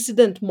the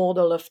dissident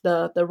model of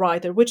the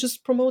writer, which is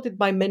promoted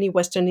by many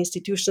Western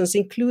institutions,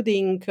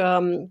 including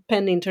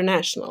PEN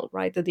International,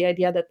 right? The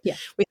idea that Yeah.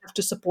 we have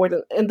to support,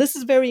 and this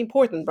is very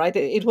important, right?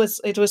 It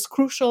was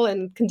crucial,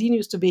 and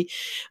continues to be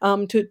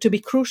to be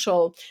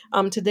crucial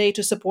today,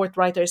 to support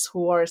writers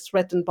who are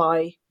threatened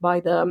by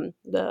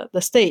the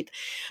state.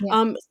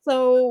 Yeah.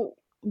 So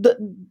the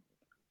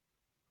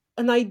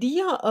an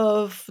idea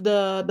of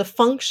the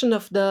function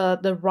of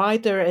the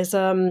writer as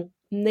a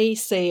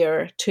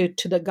naysayer to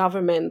the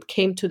government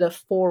came to the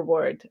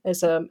forward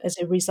as a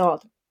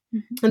result.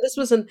 Mhm. And this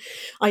was an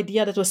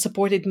idea that was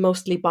supported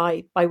mostly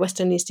by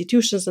Western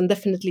institutions, and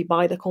definitely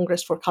by the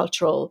Congress for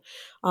Cultural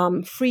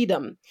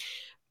Freedom.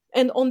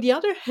 And on the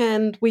other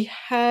hand, we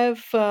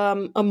have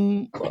a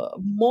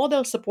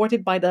model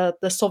supported by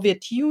the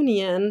Soviet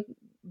Union,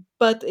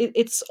 but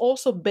it's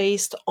also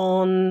based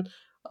on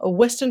a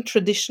Western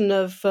tradition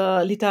of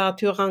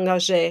littérature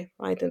engagée,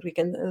 right? And we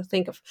can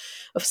think of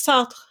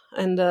Sartre,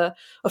 and a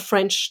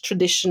French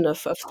tradition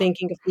of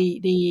thinking of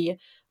the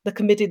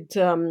committed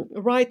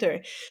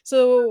writer.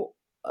 So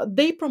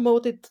they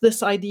promoted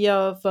this idea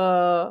of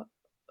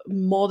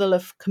model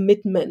of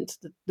commitment.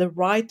 The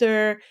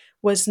writer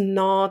was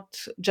not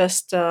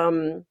just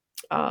a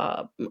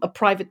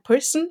private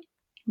person,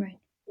 Right.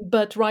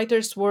 but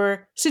writers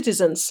were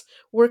citizens,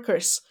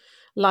 workers,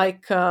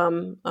 like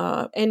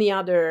any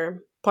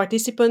other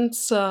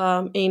participants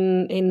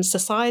in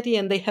society,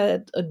 and they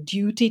had a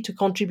duty to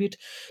contribute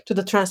to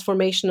the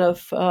transformation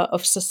of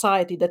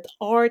society. That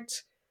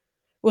art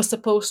was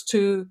supposed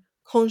to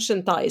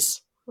conscientize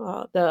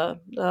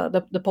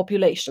the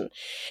population,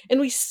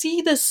 and we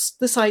see this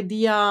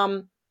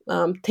idea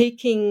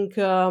taking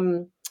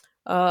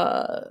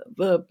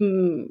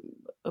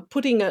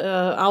putting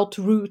out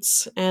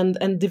roots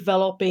and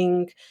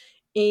developing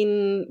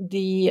in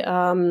the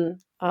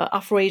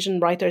Afro-Asian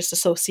Writers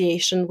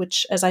Association,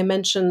 which, as I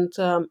mentioned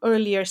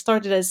earlier,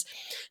 started as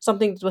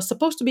something that was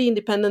supposed to be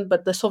independent,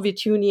 but the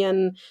Soviet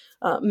Union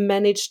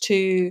managed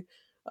to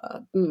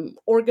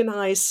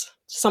organize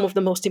some of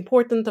the most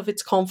important of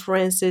its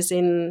conferences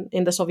in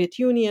the Soviet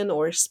Union,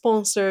 or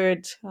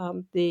sponsored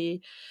um, the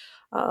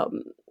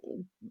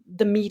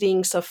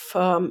meetings of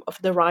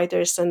the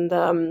writers, and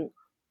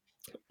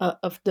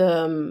of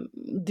the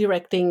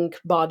directing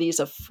bodies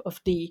of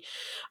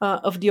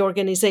the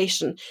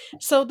organization.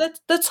 So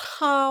that's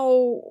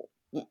how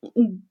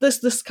this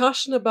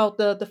discussion about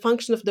the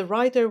function of the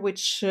writer,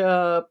 which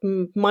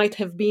might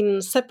have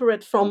been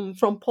separate from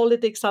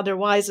politics,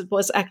 otherwise it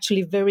was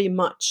actually very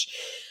much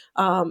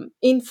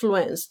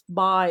influenced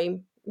by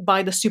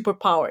the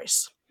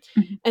superpowers.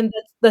 Mhm. And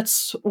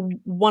that's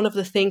one of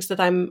the things that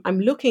I'm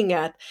looking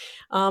at,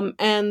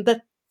 and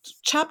that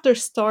chapter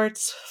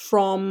starts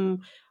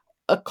from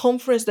a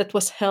conference that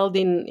was held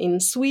in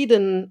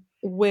Sweden,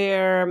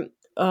 where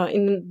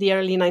in the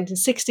early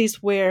 1960s,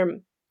 where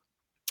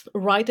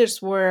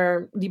writers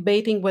were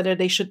debating whether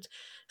they should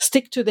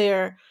stick to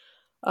their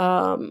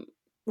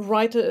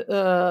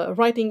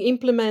writing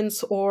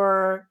implements,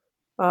 or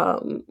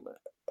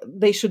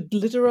they should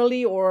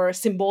literally or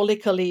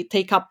symbolically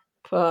take up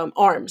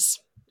arms.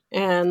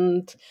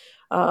 And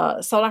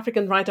South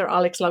African writer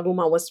Alex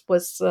Laguma was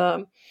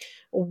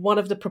one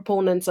of the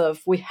proponents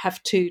of, we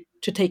have to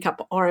take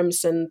up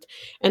arms and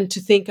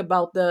to think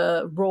about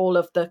the role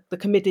of the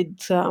committed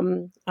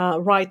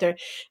writer.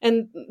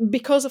 And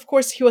because, of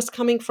course, he was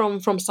coming from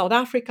South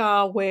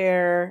Africa,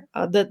 where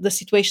the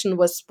situation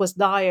was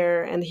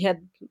dire, and he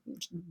had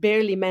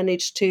barely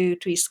managed to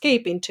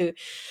escape into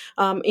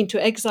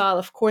exile.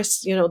 Of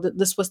course,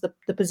 this was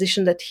the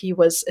position that he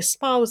was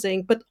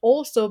espousing, but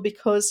also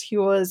because he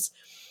was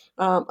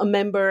a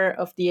member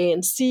of the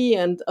ANC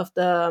and of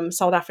the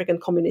South African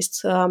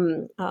Communist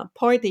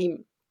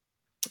Party.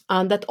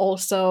 And that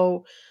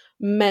also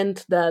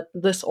meant that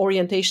this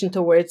orientation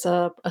towards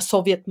a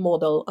Soviet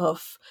model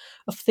of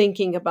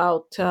thinking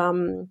about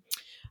the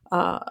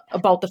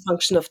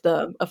function of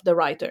the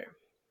writer.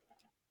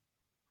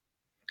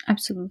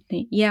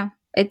 Absolutely, yeah.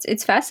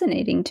 It's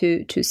fascinating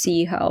to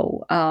see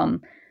how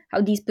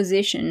these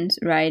positions,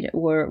 right,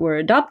 were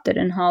adopted,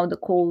 and how the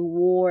Cold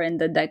War and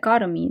the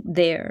dichotomy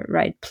there,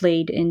 right,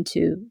 played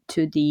into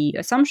the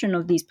assumption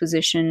of these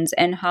positions,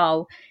 and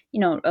how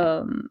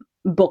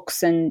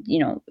books and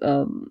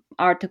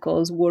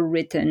articles were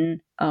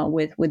written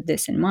with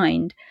this in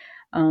mind.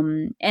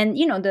 And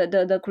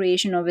the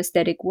creation of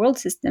aesthetic world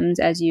systems,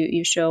 as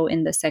you show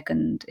in the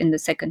second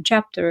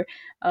chapter,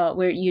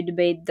 where you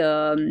debate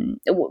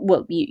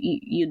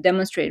you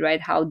demonstrate,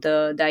 right, how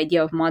the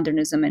idea of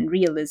modernism and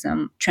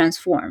realism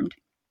transformed.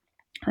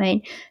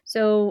 Right.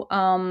 So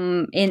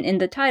in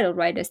the title,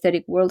 right,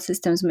 Aesthetic World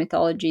Systems,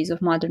 Mythologies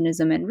of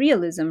Modernism and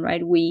Realism,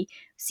 right, we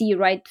see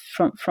right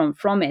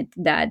from it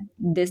that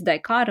this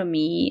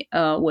dichotomy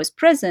was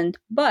present,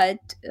 but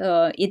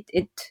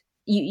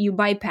you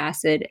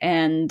bypass it,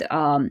 and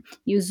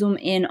you zoom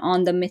in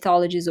on the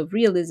mythologies of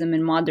realism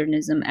and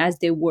modernism as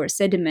they were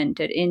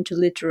sedimented into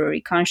literary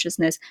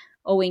consciousness,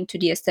 owing to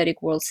the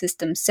aesthetic world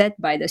system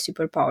set by the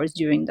superpowers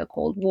during the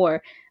Cold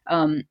War.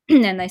 And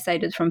I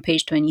cited from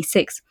page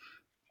 26.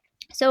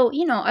 So,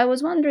 I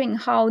was wondering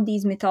how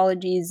these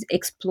mythologies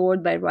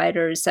explored by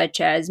writers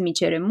such as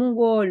Micere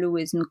Mugo,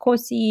 Louis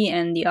Nkosi,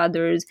 and the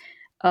others,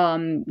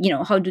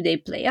 how do they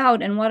play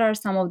out, and what are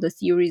some of the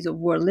theories of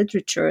world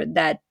literature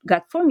that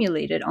got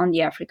formulated on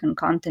the African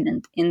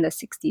continent in the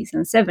 60s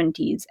and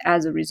 70s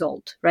as a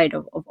result, right,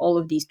 of all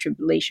of these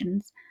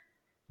tribulations?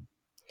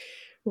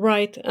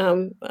 Right.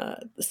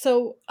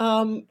 So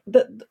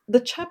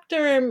the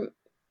chapter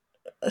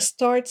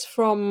starts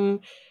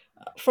from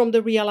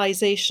the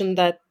realization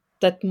that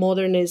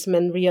modernism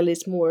and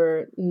realism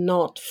were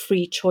not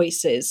free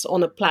choices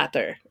on a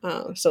platter,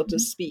 so to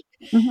speak.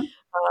 Mm-hmm.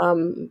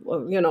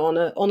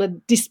 On a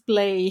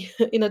display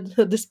in a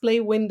display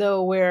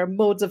window where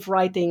modes of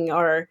writing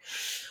are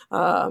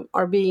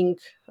being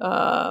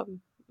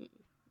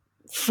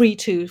free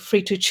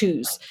to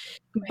choose,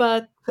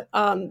 but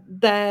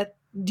that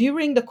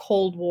during the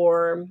Cold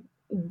War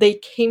they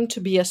came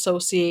to be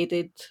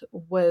associated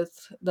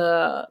with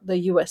the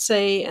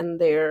USA and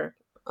their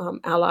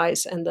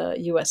allies, and the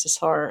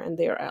USSR and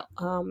their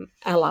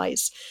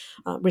allies,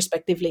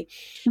 respectively.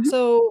 Mm-hmm.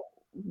 So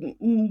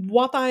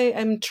what I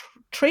am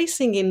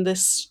tracing in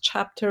this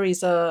chapter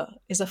is a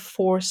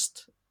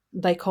forced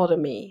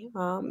dichotomy.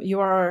 You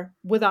are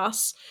with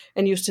us,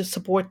 and you still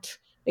support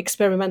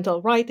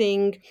experimental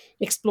writing,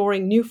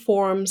 exploring new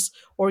forms,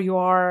 or you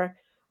are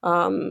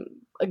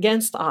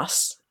against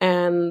us,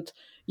 and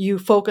you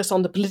focus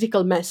on the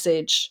political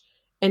message,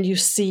 and you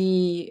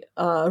see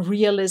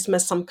realism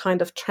as some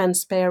kind of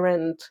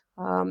transparent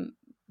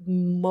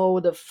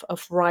mode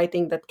of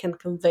writing that can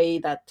convey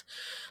that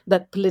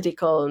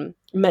political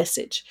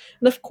message.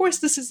 And of course,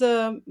 this is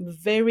a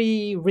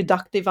very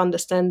reductive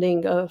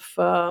understanding of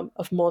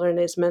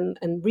modernism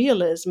and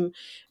realism,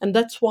 and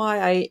that's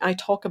why I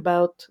talk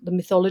about the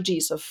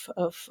mythologies of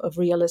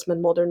realism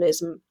and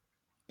modernism,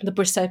 the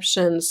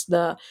perceptions,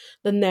 the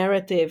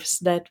narratives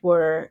that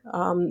were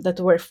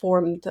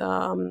formed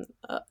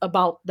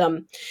about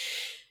them.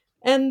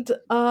 And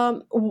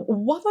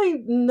what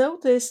I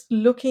noticed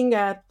looking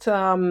at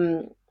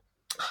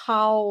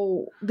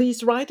how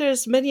these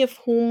writers, many of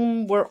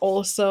whom were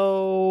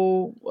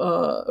also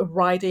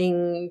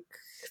writing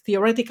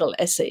theoretical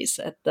essays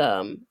at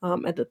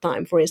the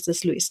time, for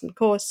instance, Louis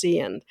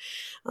Nkosi and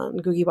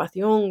Ngugi wa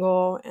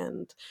Thiong'o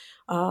and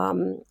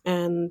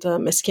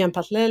Meskia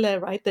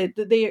Mphatlele, right?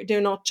 They're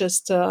not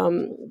just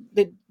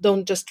they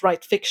don't just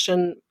write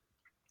fiction,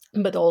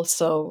 but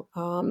also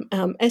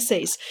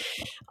essays,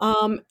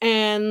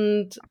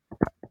 and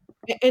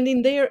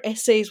in their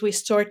essays we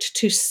start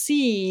to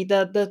see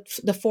the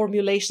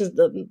formulations,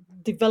 the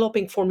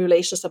developing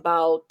formulations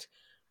about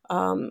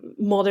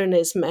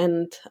modernism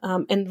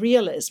and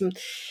realism.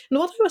 And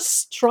what I was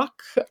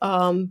struck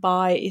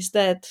by is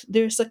that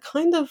there's a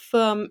kind of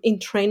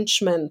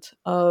entrenchment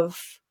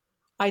of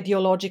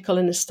ideological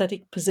and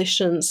aesthetic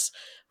positions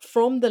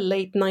from the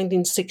late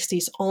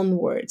 1960s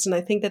onwards. And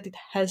I think that it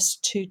has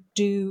to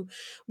do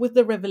with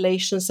the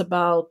revelations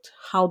about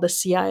how the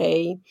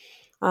CIA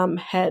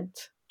had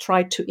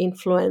tried to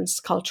influence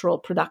cultural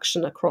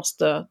production across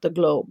the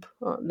globe,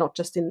 not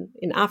just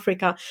in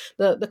Africa.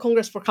 The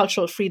Congress for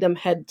Cultural Freedom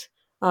had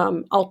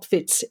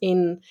outfits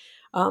in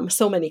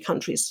so many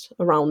countries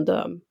around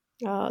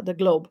the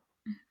globe.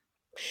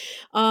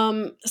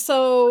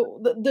 So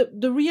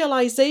the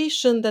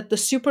realization that the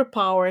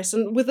superpowers,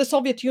 and with the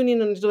Soviet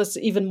Union, it was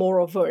even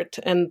more overt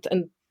and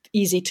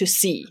easy to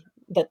see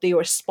that they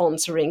were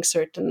sponsoring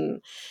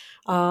certain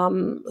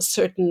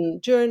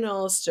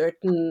journals,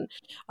 certain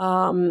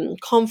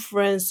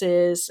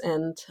conferences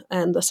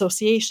and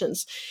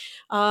associations.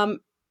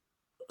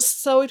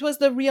 So it was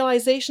the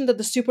realization that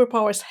the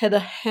superpowers had a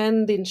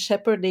hand in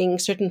shepherding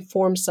certain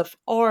forms of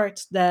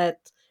art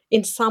that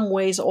in some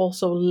ways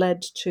also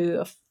led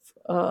to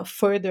a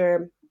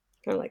further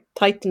kind of like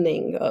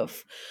tightening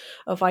of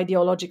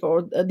ideological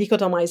or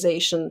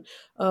dichotomization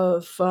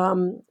of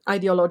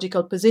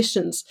ideological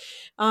positions,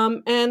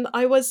 and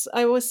I was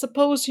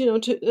supposed,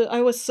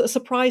 I was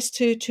surprised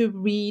to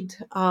read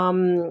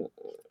a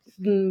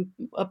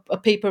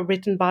paper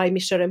written by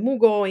Michele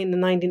Mugo in the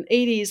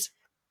 1980s,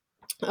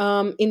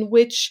 in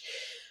which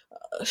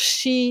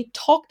she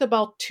talked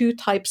about two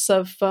types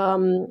of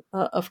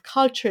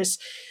cultures.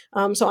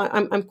 So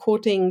I'm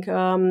quoting.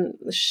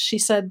 She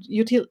said,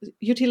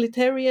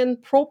 "Utilitarian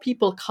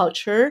pro-people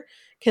culture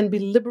can be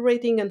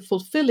liberating and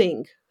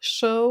fulfilling.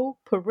 Show,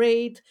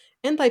 parade,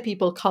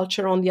 anti-people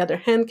culture, on the other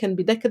hand, can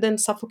be decadent,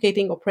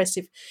 suffocating,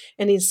 oppressive,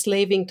 and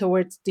enslaving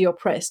towards the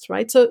oppressed."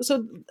 Right. So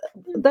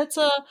that's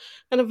a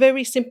kind of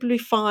very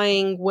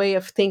simplifying way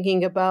of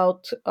thinking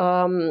about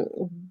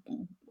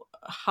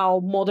how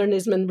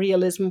modernism and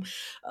realism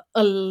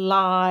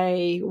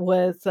ally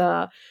with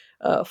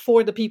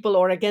for the people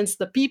or against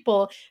the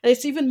people. And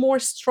it's even more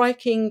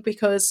striking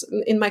because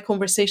in my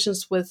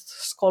conversations with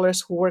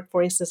scholars who work,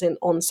 for instance,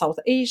 on South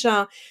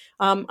Asia,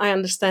 I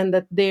understand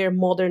that their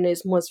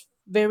modernism was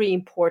very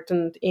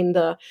important in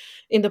the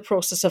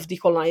process of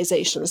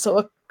decolonization. So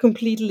a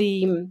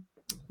completely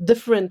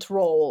different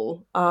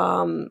role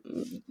and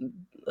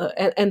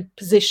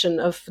position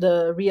of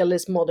the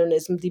realism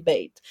modernism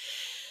debate.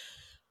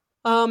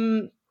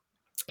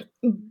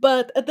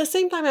 But at the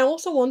same time, I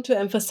also want to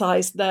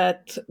emphasize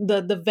that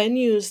the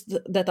venues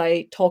that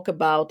I talk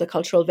about, the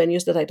cultural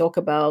venues that I talk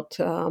about,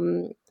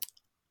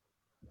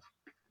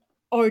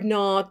 are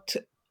not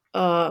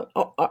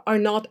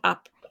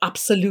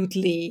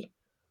absolutely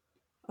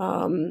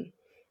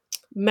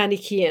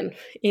Manichaean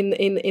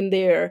in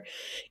their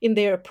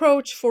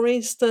approach. For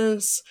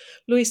instance,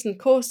 Luis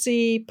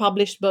Nkosi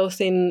published both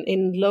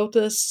in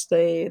Lotus,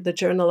 the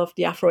journal of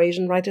the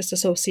Afro-Asian Writers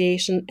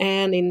Association,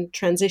 and in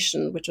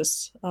Transition, which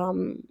was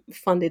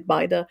funded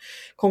by the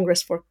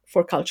Congress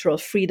for Cultural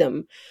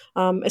Freedom.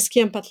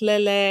 Eskian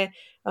Patlele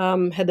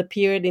had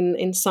appeared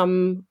in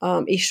some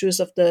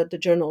issues of the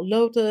journal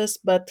Lotus,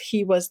 but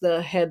he was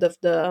the head of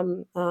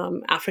the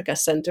Africa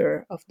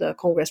Center of the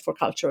Congress for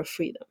Cultural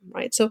Freedom,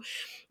 right? So,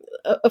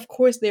 of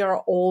course, there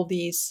are all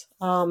these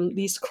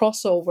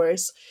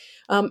crossovers,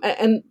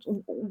 and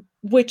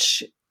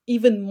which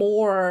even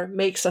more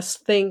makes us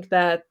think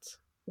that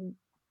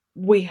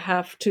we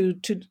are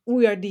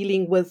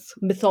dealing with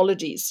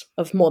mythologies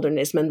of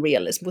modernism and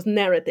realism, with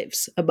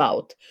narratives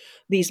about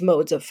these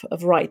modes of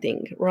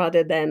writing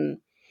rather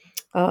than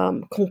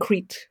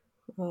concrete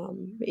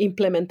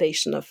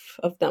implementation of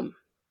them.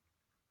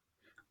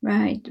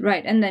 Right.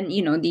 And then,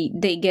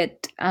 they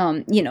get,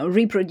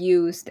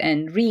 reproduced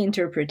and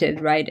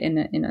reinterpreted, right,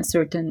 in a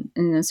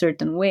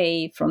certain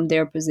way from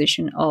their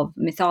position of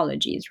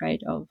mythologies,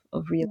 right, of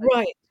real.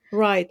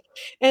 Right.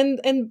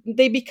 And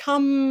they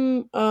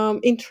become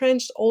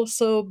entrenched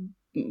also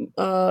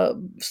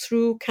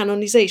through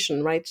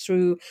canonization, right?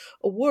 Through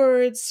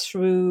awards,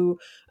 through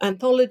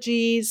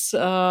anthologies,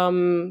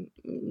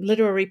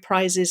 literary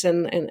prizes,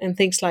 and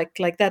things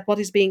like that. What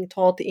is being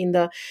taught in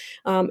the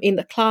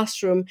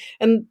classroom,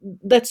 and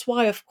that's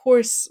why, of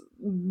course,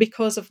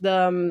 because of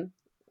the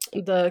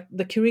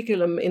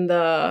curriculum in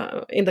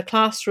the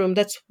classroom,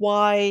 that's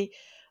why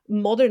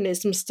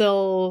modernism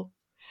still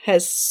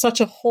has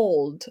such a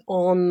hold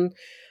on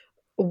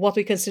what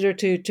we consider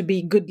to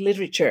be good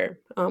literature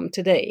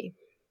today.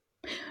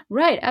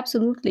 Right,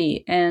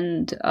 absolutely.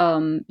 And,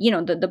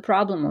 the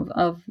problem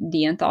of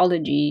the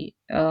anthology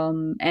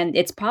and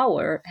its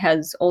power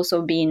has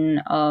also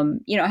been,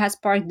 has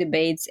sparked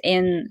debates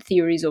in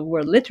theories of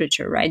world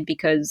literature, right?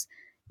 Because,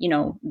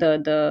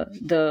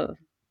 the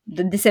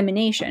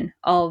dissemination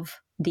of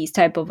these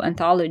type of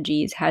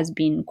anthologies has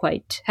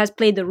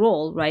played a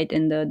role, right,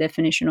 in the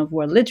definition of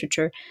world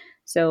literature.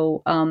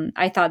 So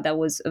I thought that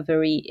was a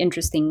very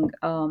interesting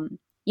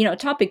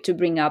topic to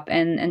bring up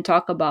and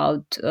talk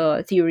about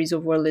theories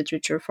of world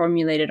literature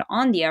formulated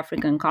on the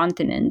African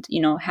continent,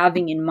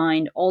 having in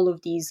mind all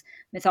of these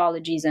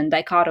mythologies and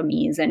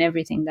dichotomies and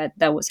everything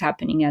that was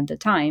happening at the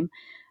time,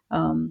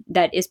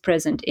 that is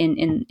present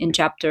in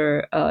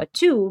chapter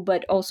 2,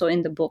 but also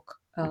in the book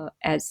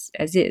as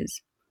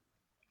is.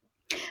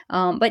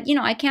 But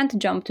I can't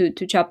jump to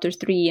chapter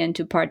 3 and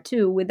to part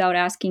 2 without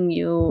asking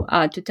you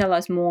to tell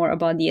us more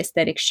about the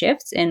aesthetic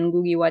shifts in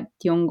Ngugi wa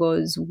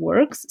Thiong'o's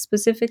works,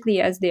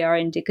 specifically as they are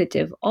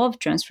indicative of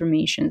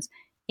transformations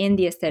in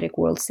the aesthetic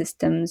world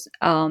systems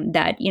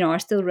that are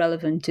still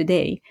relevant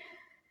today.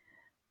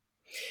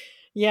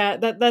 Yeah,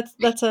 that's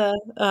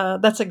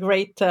a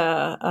great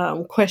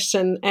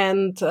question,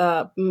 and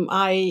I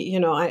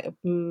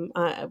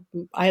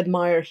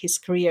admire his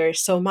career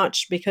so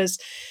much because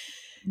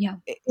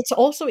it's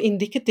also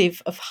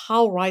indicative of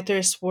how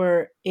writers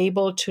were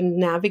able to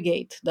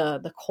navigate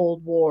the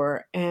Cold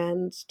War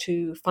and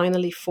to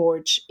finally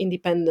forge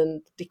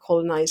independent,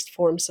 decolonized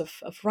forms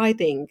of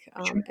writing.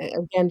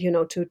 Again,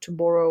 to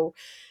borrow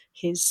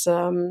his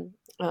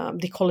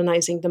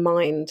Decolonizing the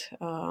Mind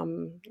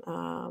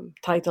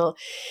title.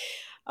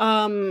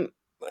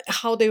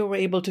 How they were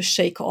able to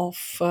shake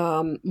off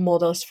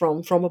models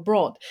from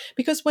abroad,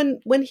 because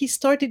when he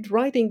started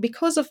writing,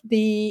 because of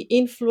the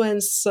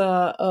influence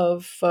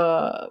of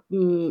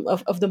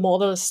the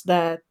models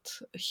that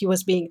he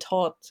was being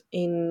taught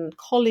in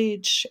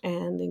college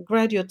and in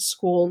graduate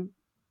school,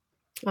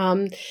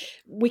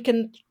 we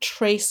can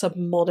trace a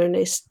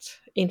modernist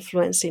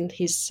influence in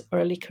his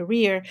early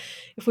career.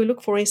 If we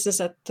look, for instance,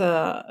 at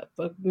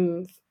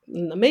an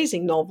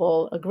amazing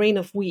novel, A Grain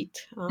of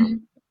Wheat.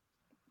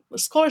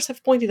 Scholars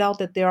have pointed out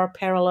that there are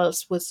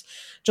parallels with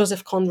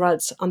Joseph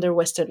Conrad's Under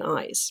Western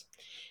Eyes.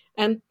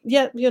 And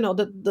yet,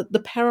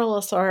 the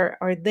parallels are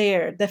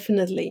there,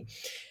 definitely.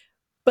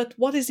 But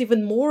what is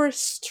even more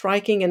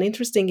striking and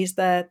interesting is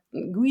that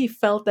Ngugi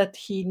felt that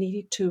he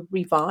needed to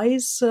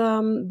revise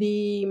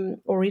the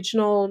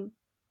original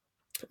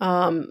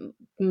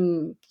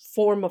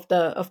form of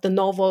the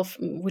novel,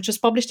 which was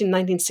published in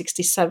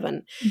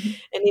 1967.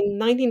 And in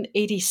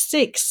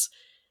 1986,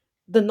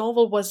 the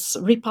novel was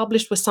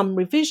republished with some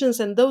revisions,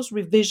 and those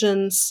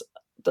revisions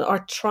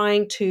are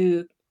trying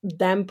to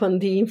dampen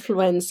the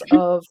influence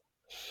of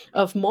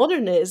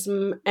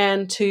modernism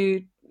and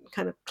to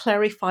kind of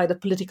clarify the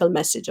political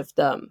message of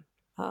the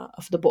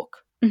book.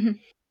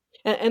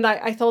 And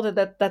I thought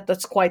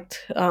that's quite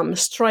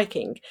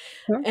striking.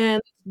 Sure.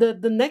 And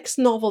the next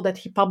novel that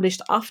he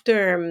published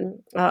after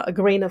A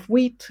Grain of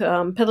Wheat,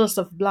 Petals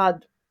of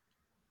Blood,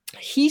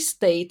 he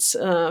stated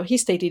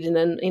in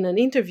an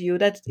interview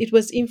that it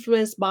was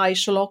influenced by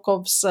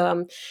Sholokov's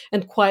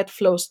And Quiet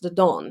Flows the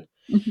Dawn,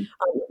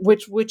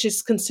 which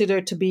is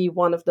considered to be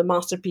one of the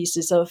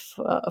masterpieces of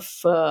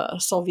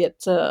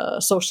Soviet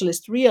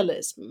socialist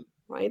realism.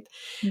 Right,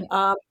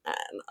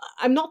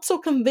 I'm not so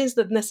convinced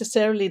that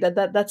necessarily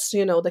that's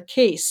the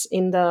case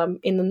in the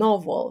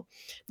novel,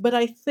 but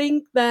I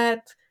think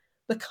that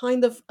the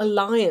kind of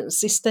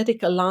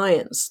aesthetic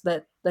alliance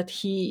that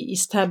he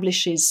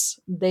establishes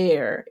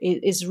there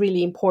is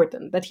really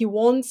important. That he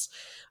wants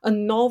a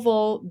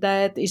novel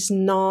that is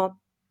not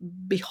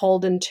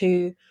beholden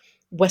to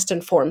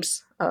Western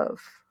forms of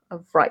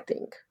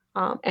writing,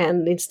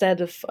 and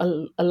instead of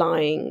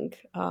allying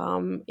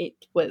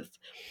it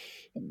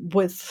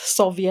with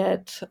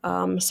Soviet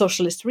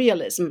socialist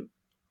realism.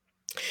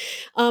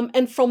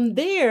 And from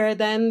there,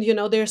 then,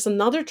 there's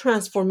another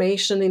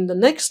transformation in the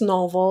next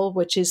novel,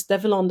 which is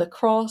Devil on the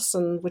Cross,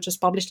 and which was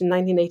published in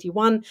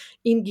 1981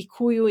 in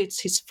Gikuyu.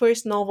 It's his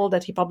first novel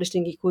that he published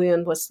in Gikuyu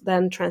and was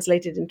then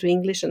translated into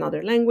English and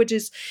other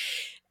languages.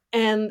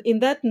 And in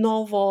that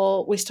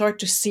novel, we start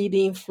to see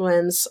the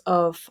influence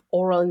of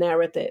oral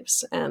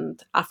narratives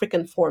and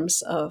African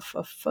forms of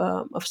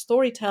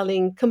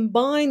storytelling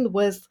combined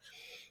with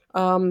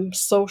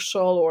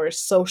social or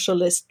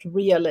socialist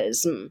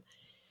realism.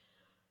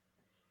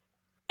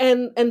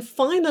 And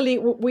finally,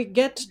 we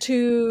get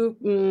to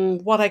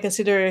what I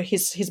consider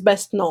his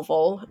best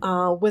novel,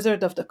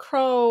 Wizard of the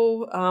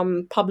Crow,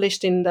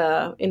 published in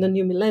the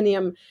new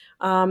millennium,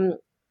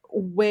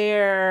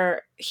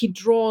 where he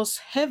draws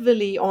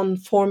heavily on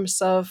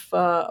forms of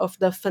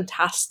the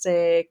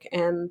fantastic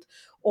and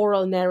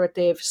oral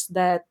narratives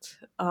that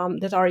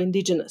are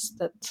indigenous,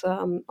 that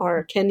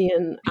are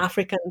Kenyan,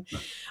 African,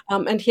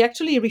 and he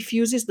actually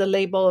refuses the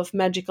label of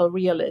magical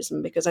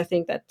realism, because I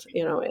think that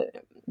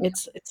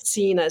it's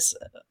seen as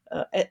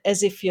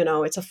if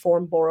it's a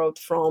form borrowed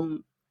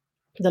from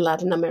the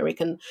Latin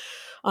American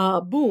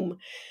boom,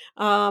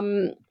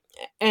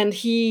 and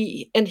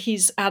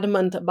he's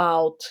adamant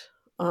about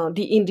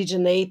the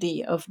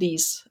indigeneity of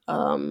these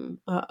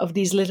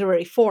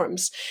literary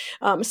forms.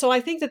 So I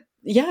think that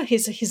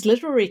his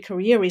literary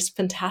career is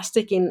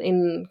fantastic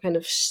in kind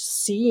of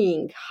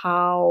seeing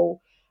how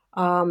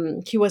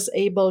he was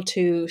able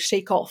to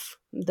shake off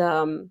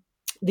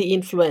the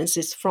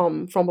influences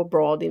from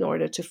abroad in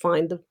order to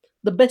find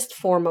the best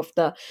form of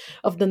the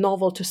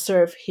novel to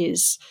serve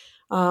his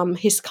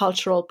his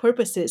cultural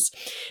purposes.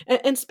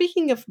 And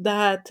speaking of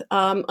that,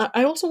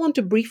 I also want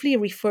to briefly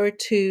refer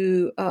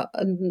to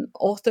an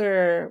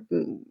author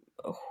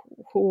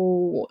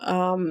who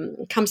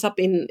comes up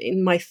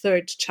in my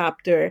third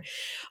chapter,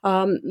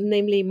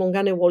 namely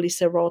Mongane Wole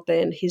Serote,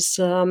 and his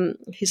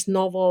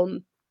novel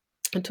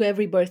To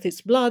Every Birth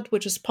is Blood,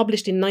 which was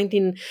published in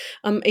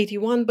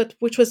 1981, but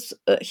which was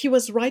he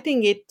was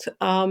writing it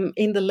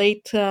in the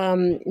late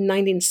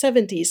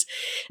 1970s.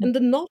 And the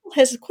novel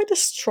has quite a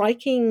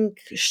striking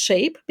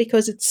shape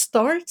because it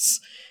starts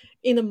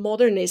in a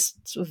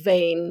modernist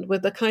vein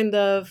with a kind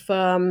of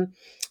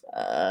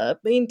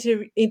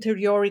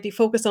interiority,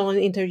 focus on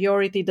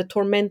interiority, the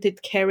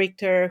tormented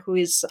character who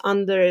is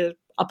under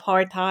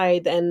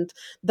apartheid and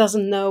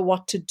doesn't know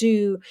what to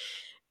do.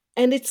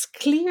 And it's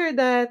clear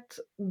that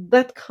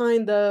that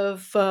kind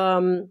of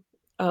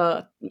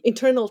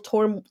internal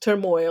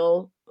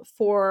turmoil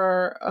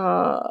for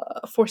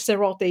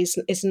Serote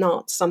is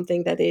not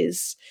something that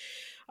is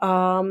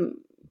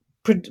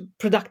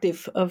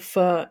productive of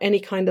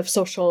any kind of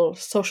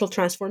social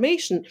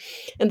transformation.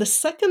 And the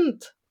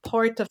second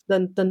part of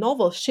the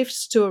novel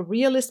shifts to a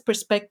realist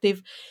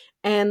perspective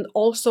and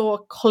also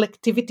a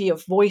collectivity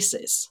of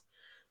voices.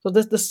 So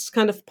this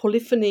kind of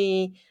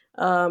polyphony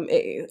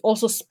it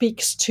also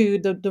speaks to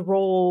the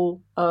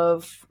role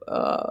of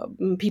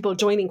people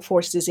joining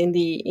forces in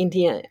the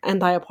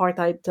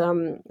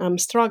anti-apartheid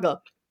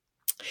struggle.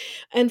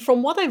 And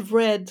from what I've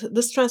read,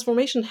 this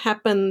transformation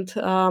happened,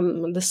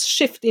 this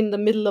shift in the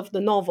middle of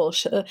the novel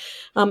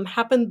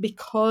happened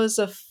because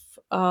of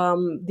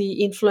the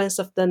influence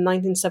of the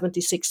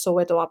 1976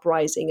 Soweto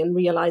uprising and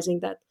realizing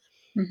that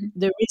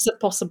there is a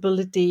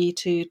possibility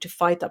to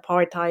fight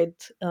apartheid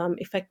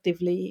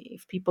effectively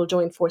if people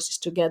join forces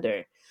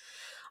together.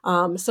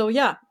 That's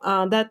one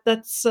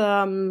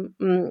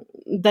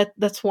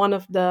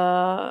of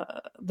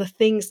the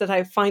things that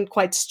I find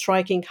quite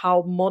striking,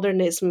 how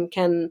modernism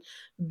can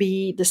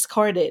be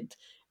discarded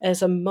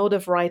as a mode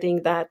of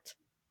writing that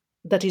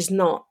is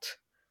not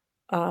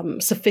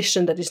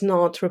sufficient, that is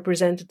not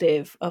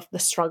representative of the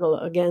struggle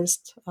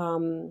against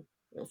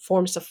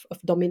forms of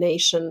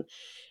domination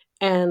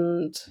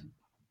and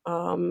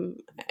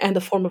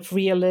the form of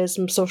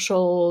realism,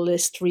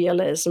 socialist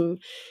realism,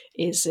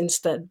 is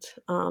instead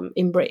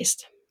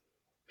embraced.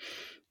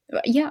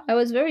 Yeah, I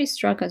was very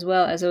struck as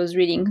well as I was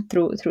reading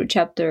through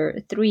chapter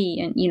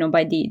 3, and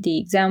by the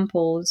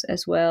examples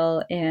as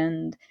well.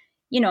 And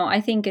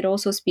I think it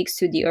also speaks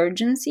to the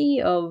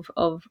urgency of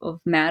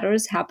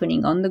matters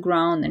happening on the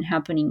ground and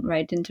happening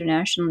right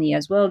internationally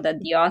as well, that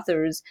the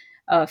authors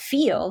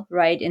feel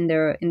right in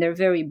their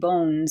very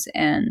bones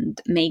and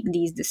make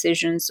these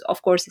decisions,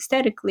 of course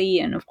aesthetically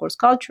and of course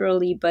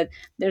culturally, but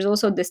there's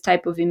also this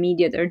type of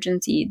immediate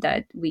urgency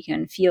that we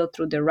can feel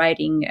through the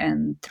writing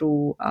and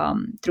through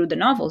the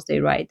novels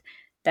they write,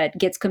 that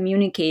gets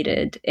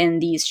communicated in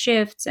these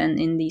shifts and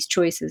in these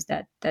choices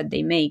that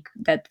they make,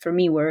 that for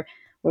me were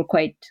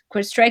quite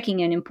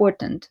striking and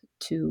important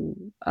to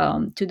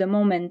the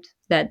moment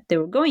that they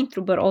were going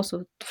through, but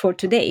also for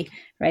today,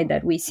 right,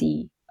 that we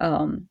see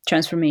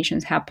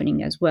transformations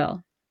happening as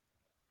well,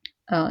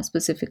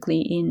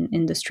 specifically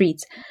in the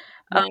streets.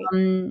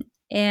 Right.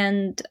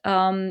 And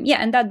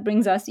that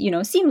brings us,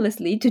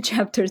 seamlessly to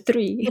chapter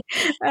 3,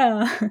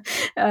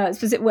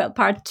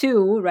 part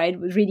 2, right,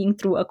 reading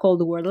through a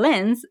Cold War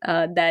lens,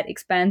 that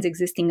expands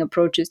existing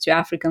approaches to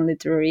African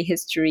literary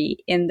history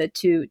in the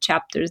 2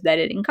 chapters that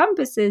it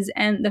encompasses.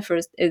 And the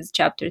first is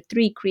chapter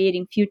 3,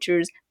 Creating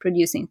Futures,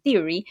 Producing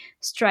Theory,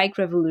 Strike,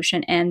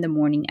 Revolution, and the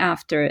Morning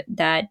After,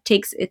 that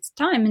takes its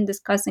time in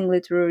discussing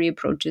literary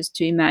approaches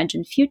to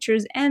imagine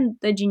futures and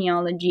the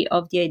genealogy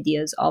of the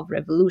ideas of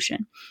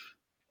revolution.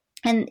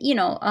 And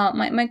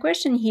my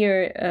question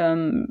here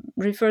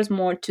refers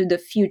more to the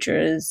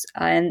futures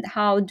and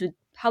how did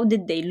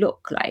they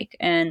look like,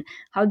 and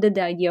how did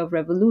the idea of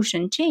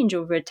revolution change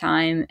over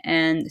time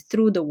and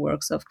through the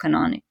works of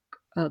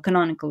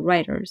canonical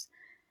writers?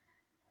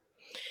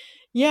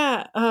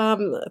 Yeah,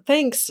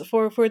 thanks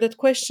for that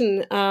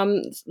question.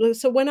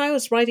 So when I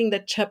was writing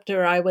that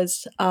chapter, I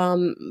was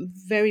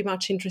very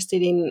much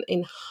interested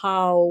in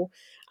how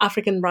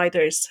African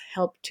writers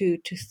help to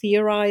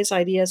theorize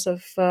ideas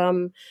of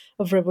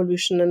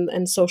revolution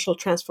and social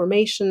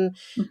transformation,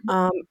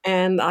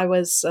 and I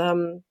was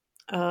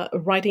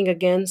writing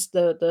against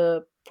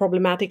the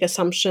problematic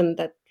assumption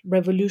that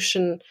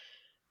revolution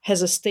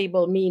has a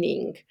stable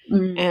meaning,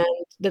 and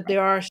that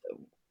there are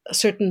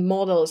certain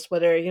models,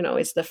 whether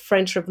it's the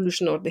French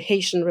Revolution or the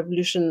Haitian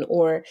Revolution,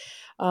 or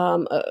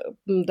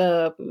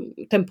the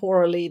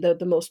temporally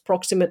the most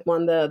proximate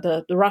one,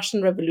 the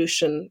Russian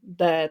Revolution,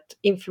 that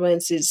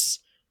influences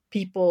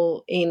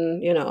people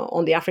in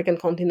on the African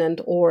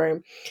continent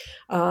or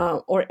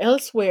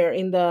elsewhere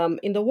in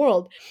the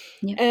world.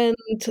 Yeah. And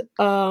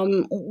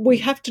we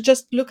have to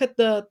just look at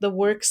the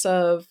works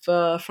of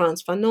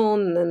Frantz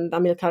Fanon and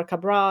Amilcar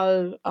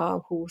Cabral,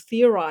 who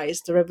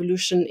theorized the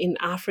revolution in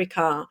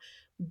Africa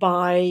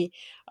by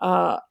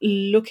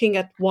looking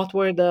at what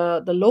were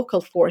the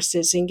local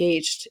forces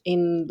engaged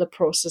in the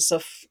process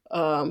of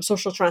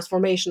social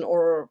transformation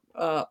or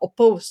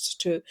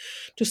opposed to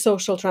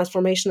social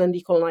transformation and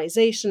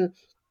decolonization.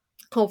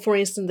 How, for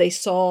instance, they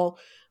saw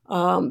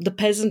the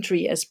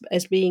peasantry as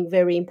being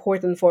very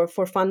important for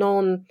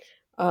Fanon.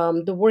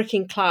 The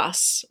working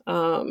class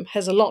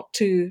has a lot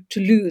to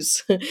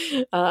lose.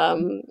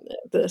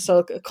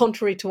 So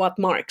contrary to what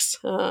Marx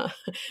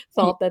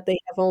thought, that they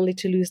have only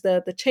to lose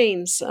the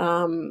chains.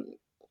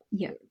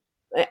 Yeah.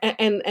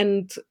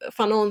 And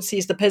Fanon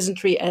sees the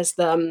peasantry as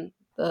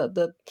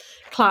the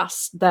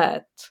class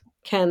that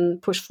can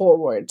push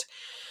forward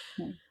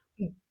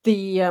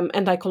the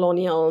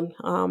anti-colonial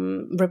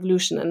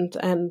revolution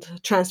and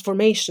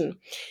transformation.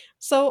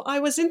 So I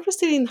was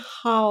interested in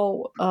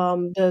how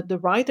the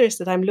writers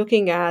that I'm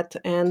looking at,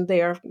 and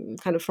they are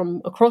kind of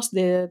from across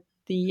the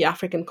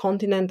African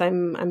continent.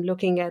 I'm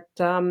looking at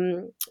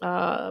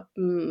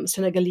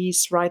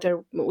Senegalese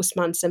writer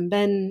Ousmane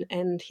Sembène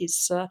and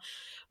his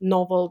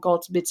novel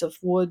God's Bits of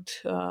Wood,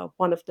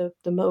 one of the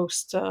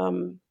most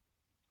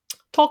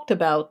talked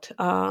about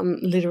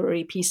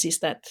literary pieces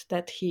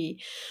that he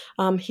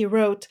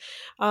wrote,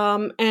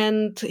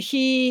 and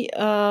he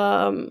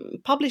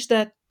published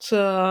that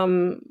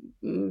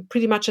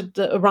pretty much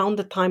around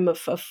the time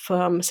of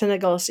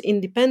Senegal's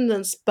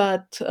independence,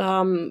 but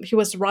he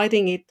was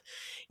writing it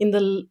in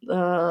the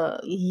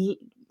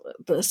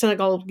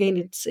Senegal gained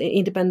its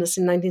independence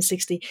in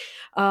 1960,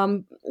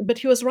 but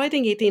he was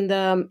writing it in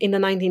the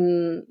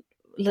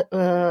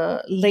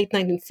late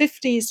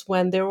 1950s,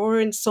 when there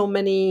weren't so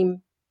many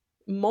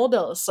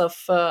models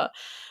of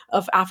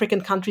African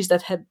countries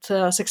that had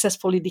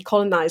successfully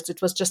decolonized.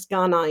 It was just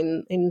Ghana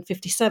in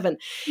 57.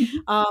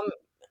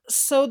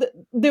 So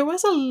there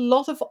was a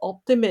lot of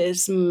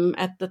optimism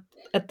at the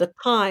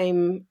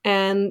time,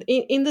 and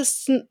in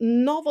this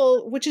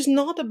novel, which is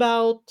not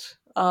about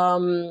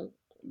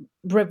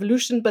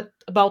revolution but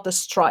about a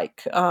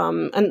strike,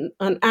 an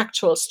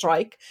actual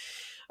strike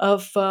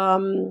of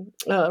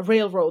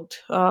railroad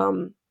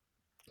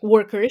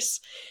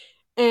workers,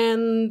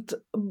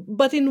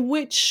 but in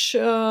which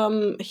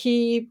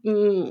he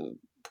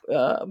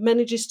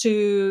manages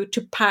to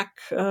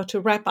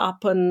wrap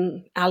up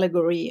an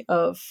allegory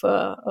of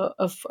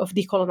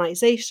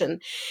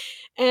decolonization.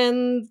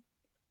 And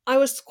I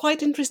was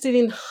quite interested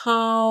in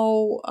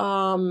how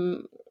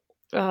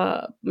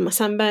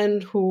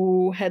Sembène,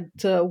 who had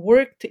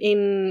worked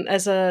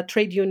as a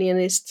trade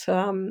unionist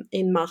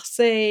in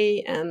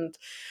Marseille and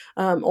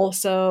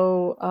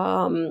also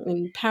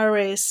in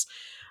Paris,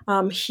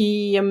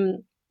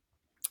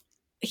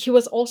 he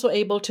was also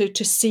able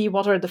to see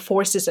what are the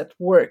forces at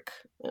work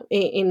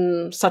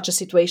in such a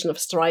situation of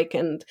strike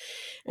and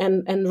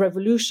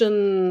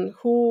revolution.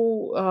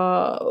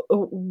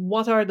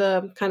 What are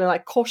the kind of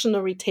like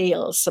cautionary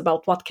tales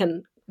about what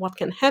can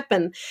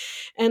happen?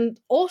 And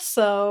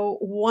also,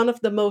 one of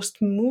the most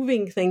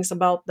moving things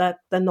about the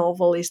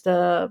novel is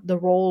the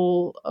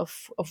role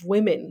of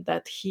women,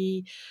 that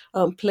he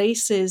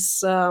places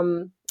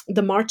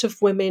the march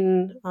of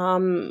women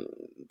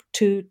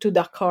to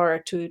Dakar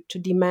to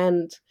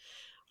demand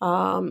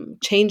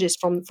changes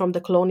from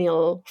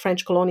the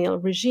French colonial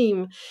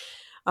regime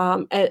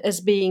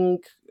as being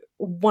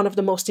one of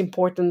the most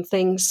important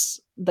things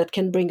that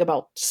can bring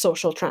about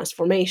social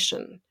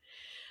transformation.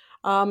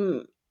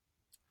 So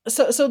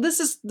this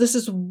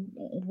is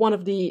one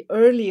of the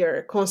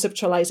earlier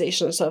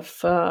conceptualizations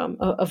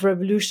of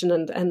revolution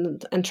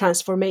and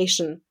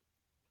transformation.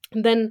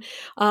 Then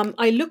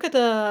I look at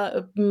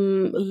a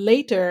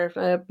later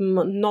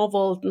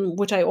novel,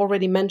 which I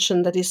already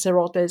mentioned, that is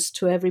Serrote's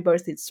To Every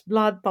Birth Its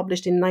Blood,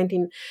 published in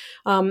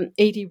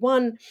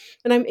 1981.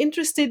 And I'm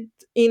interested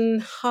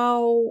in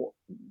how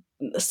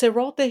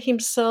Serrote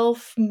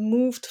himself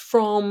moved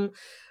from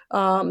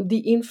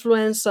the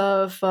influence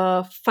of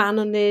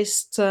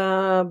Fanonist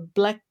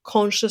Black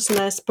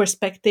consciousness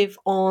perspective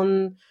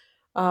on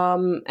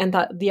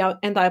the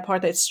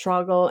anti-apartheid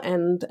struggle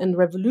and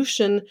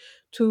revolution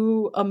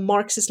to a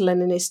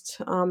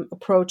Marxist-Leninist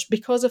approach,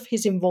 because of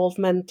his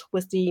involvement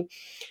with the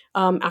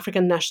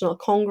African National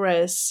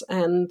Congress.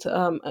 And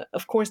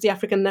of course, the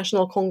African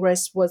National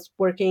Congress was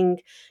working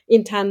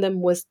in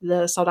tandem with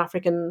the South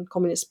African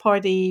Communist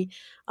Party.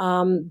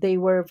 They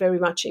were very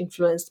much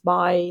influenced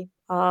by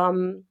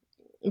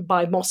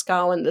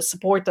Moscow and the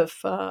support of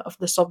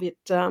the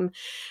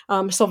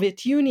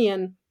Soviet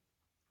Union.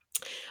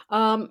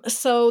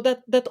 So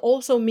that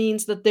also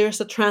means that there's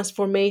a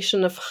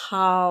transformation of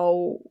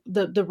how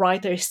the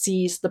writer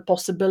sees the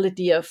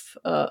possibility of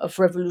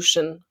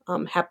revolution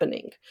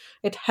happening.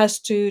 It has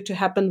to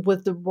happen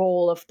with the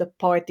role of the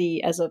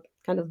party as a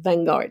kind of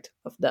vanguard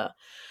of the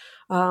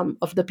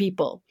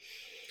people.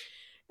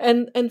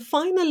 And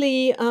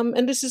finally,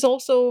 and this is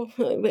also,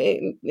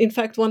 in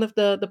fact, one of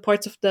the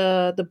parts of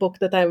the book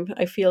that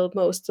I feel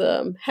most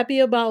happy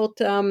about.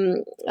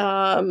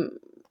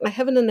 I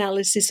have an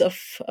analysis of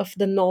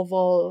the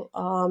novel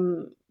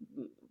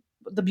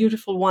The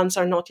Beautiful Ones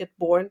Are Not Yet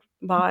Born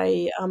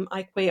by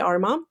Aikwe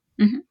Arma.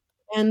 Mm-hmm.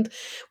 and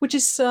which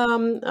is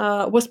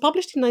was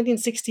published in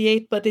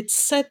 1968, but it's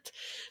set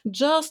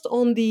just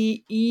on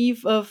the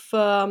eve of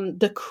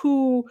the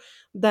coup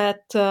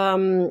that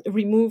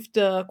removed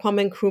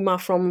Kwame Nkrumah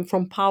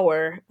from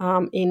power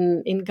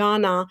in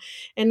Ghana,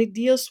 and it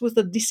deals with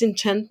the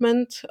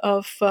disenchantment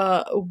of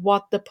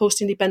what the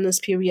post-independence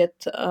period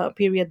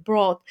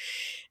brought.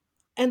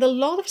 And a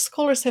lot of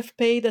scholars have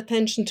paid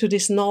attention to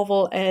this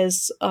novel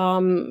as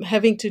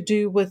having to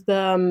do with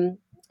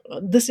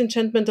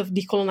disenchantment of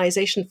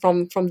decolonization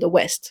from the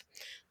West,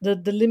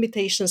 the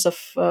limitations of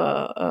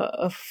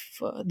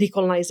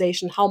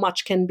decolonization, how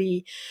much can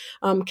be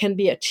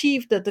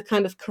achieved, the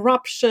kind of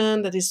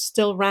corruption that is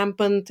still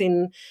rampant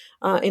in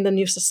the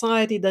new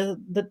society,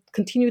 the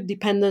continued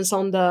dependence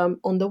on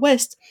the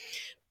West.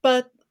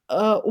 But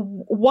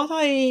what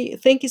I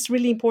think is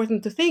really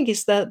important to think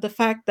is that the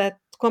fact that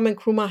Kwame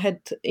Nkrumah had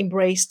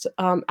embraced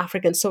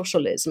African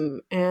socialism,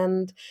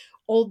 and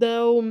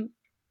although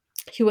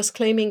he was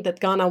claiming that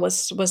Ghana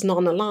was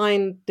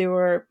non-aligned, there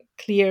were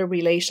clear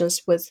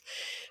relations with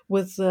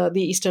the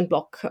Eastern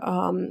Bloc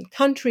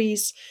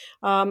countries.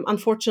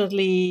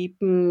 Unfortunately,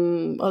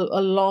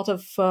 a lot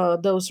of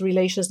those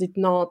relations did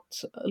not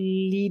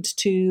lead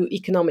to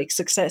economic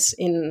success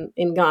in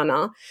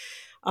Ghana,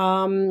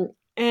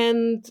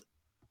 and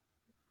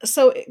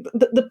so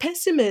the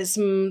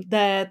pessimism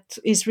that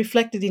is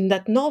reflected in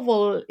that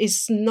novel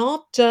is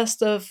not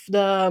just of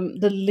the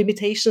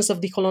limitations of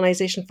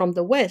decolonization from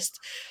the West,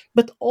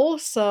 but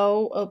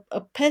also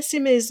a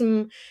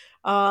pessimism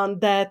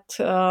that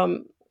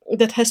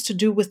has to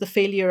do with the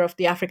failure of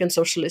the African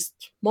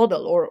socialist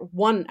model, or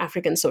one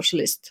African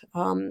socialist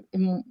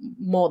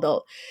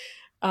model.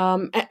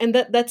 And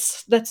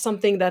that's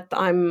something that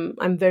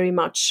I'm very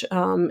much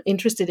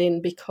interested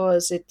in,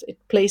 because it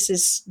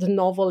places the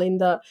novel in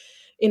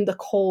the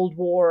Cold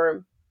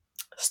War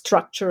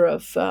structure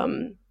of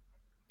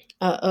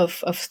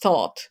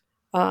thought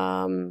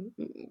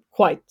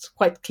quite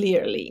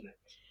clearly.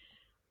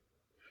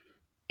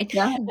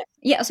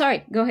 Yeah.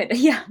 Sorry. Go ahead.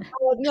 Yeah.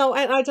 No,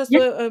 I just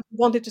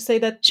wanted to say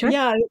that. Sure.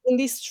 Yeah, in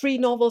these three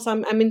novels,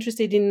 I'm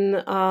interested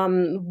in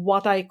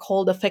what I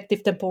call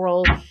effective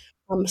temporal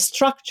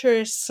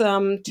structures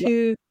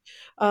to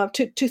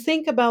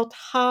think about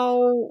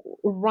how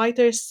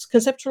writers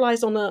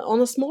conceptualize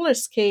on a smaller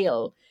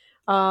scale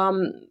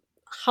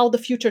how the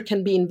future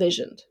can be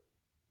envisioned,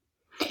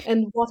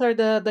 and what are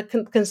the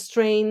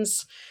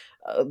constraints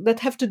that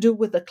have to do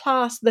with the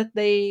class that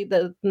they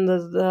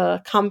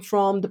come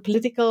from, the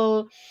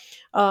political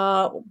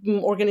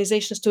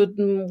organizations to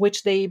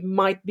which they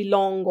might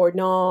belong or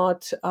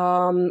not,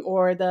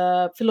 or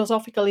the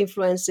philosophical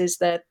influences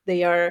that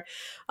they are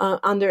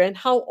under, and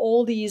how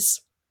all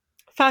these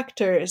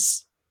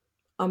factors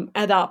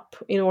add up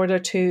in order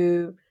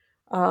to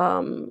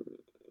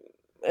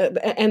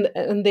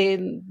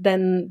and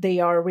then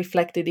they are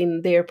reflected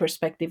in their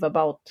perspective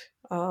about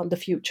the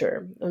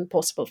future and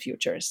possible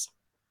futures.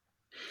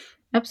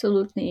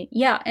 Absolutely.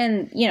 Yeah.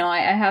 And, I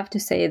have to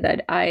say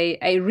that I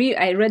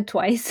read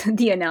twice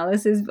the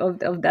analysis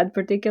of that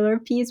particular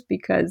piece,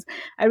 because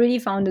I really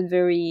found it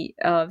very,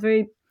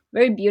 very,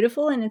 very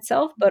beautiful in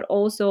itself, but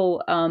also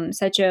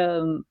such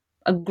a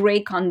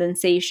great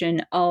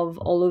condensation of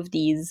all of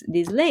these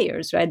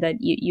layers, right, that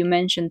you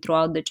mentioned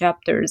throughout the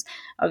chapters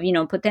of,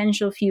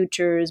 potential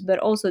futures, but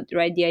also,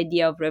 right, the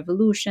idea of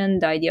revolution,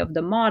 the idea of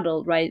the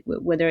model, right,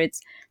 whether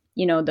it's,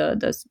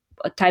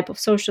 a type of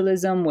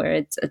socialism, where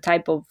it's a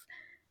type of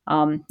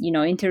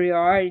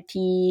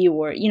interiority,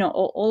 or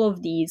all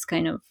of these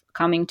kind of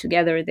coming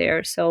together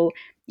there. So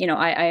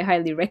I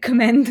highly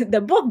recommend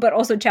the book, but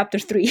also chapter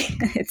 3.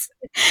 it's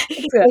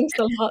Thanks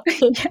a lot.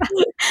 Yeah.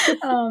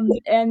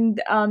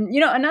 And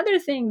another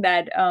thing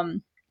that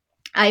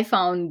I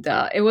found,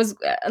 it was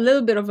a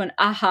little bit of an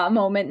aha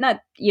moment,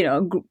 not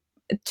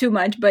too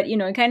much, but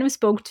it kind of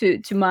spoke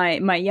to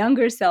my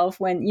younger self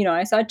when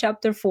I saw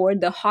chapter 4,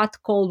 the hot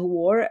Cold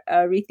War,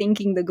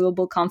 rethinking the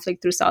global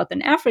conflict through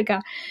Southern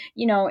Africa.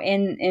 In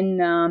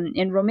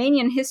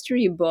Romanian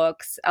history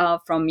books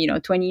from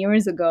 20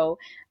 years ago,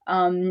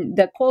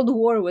 the Cold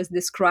War was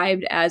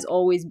described as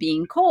always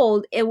being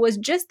cold. It was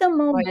just a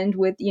moment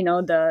with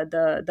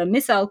the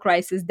missile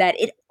crisis that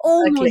it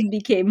almost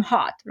became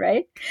hot,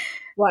 right?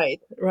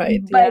 Right.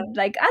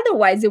 But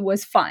otherwise it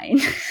was fine.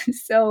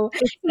 So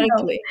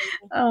exactly.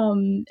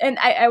 And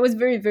I was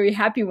very, very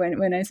happy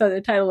when I saw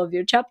the title of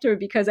your chapter,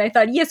 because I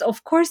thought, yes,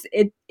 of course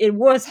it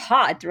was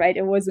hot, right?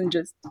 It wasn't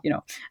just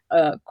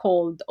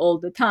cold all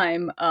the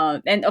time.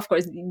 And of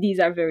course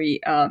these are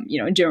very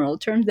general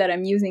terms that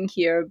I'm using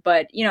here,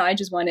 but I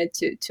just wanted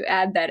to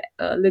add that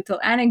little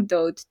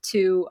anecdote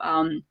to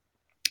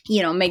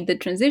make the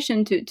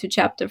transition to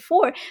chapter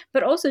 4,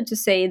 but also to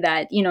say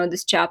that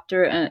this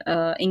chapter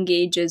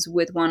engages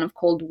with one of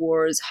Cold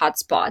War's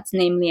hotspots,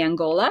 namely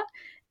Angola.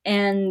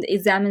 and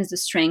examines the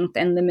strength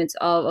and limits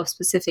of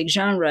specific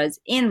genres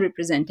in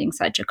representing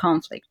such a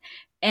conflict.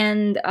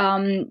 And,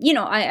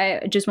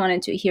 I just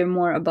wanted to hear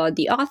more about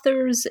the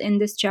authors in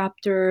this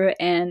chapter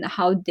and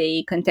how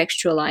they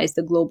contextualize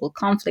the global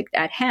conflict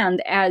at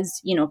hand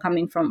as,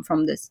 coming from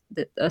the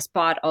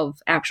spot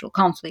of actual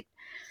conflict.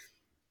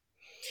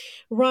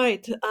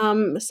 Right.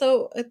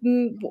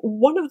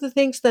 One of the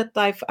things that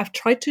I've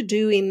tried to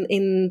do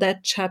in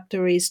that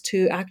chapter is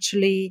to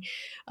actually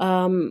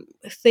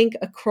think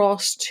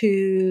across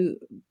to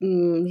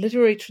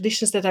literary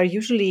traditions that are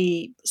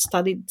usually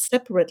studied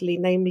separately,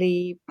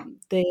 namely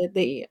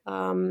the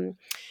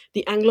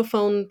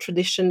Anglophone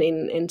tradition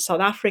in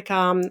South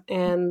Africa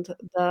and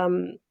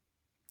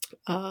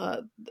uh,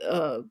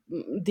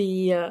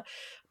 the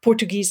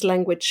Portuguese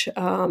language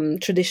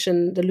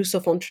tradition, the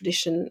Lusophone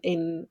tradition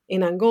in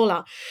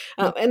Angola,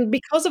 and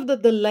because of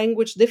the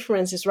language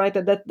differences, right?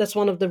 That's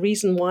one of the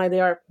reasons why they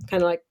are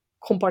kind of like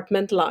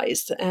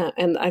compartmentalized,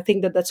 and I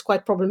think that that's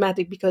quite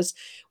problematic because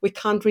we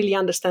can't really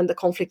understand the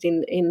conflict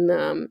in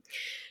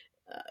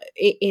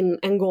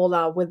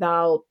Angola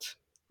without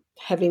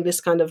having this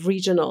kind of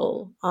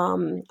regional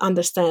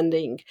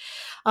understanding.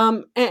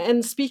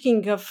 And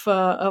speaking of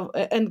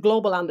and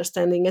global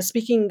understanding, and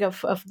speaking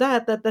of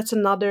that's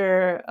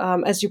another,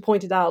 as you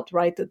pointed out,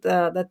 right?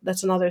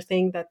 That's another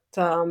thing that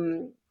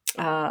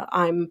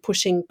I'm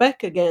pushing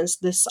back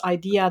against, this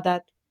idea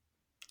that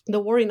the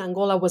war in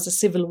Angola was a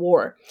civil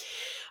war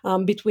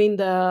between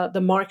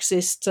the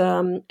Marxist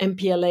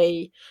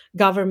MPLA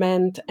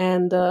government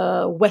and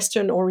the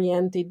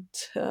Western-oriented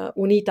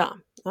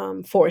UNITA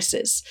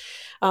forces.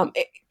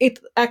 It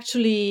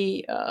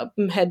actually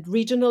had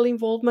regional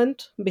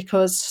involvement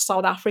because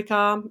South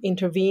Africa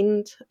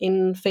intervened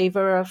in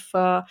favor of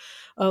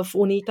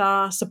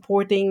UNITA,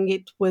 supporting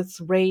it with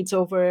raids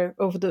over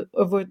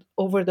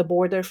the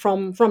border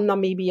from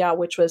Namibia,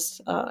 which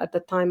was at the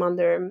time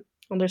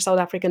under South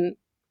African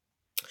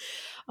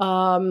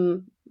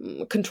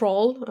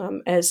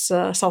control as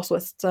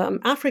Southwest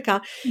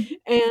Africa,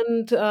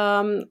 and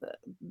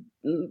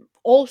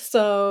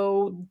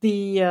also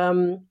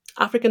the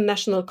African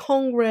National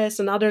Congress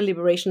and other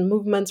liberation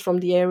movements from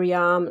the area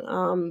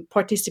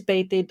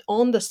participated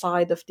on the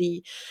side of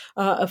the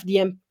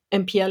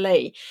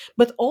MPLA,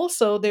 but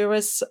also there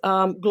was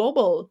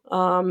global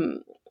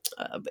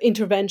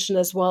intervention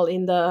as well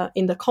in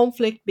the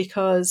conflict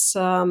because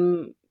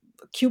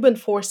Cuban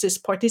forces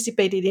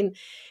participated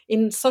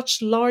in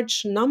such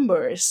large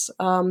numbers.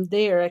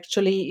 There,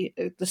 actually,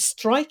 the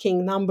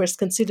striking numbers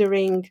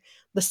considering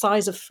the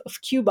size of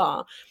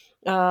Cuba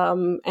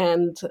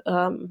and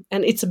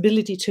its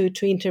ability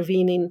to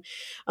intervene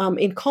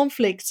in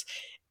conflicts,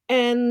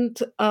 and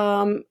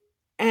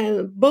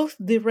both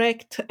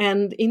direct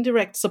and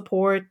indirect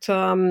support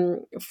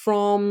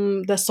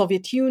from the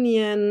Soviet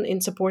Union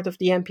in support of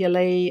the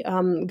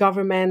MPLA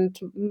government,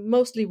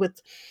 mostly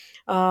with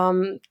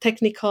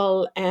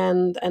technical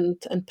and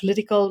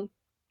political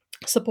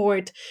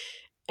support,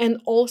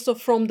 and also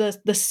from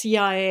the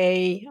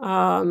CIA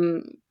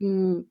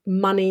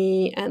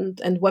money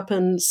and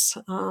weapons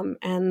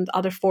and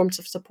other forms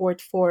of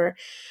support for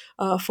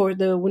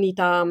the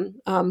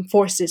UNITA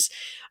forces.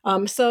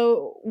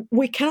 So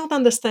we cannot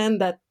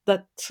understand that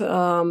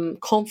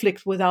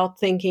conflict without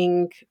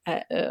thinking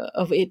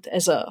of it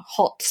as a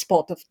hot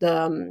spot of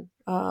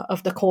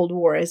the Cold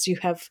War, as you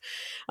have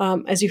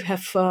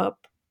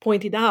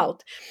pointed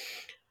out.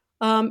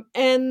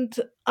 And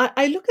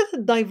I look at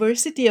the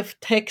diversity of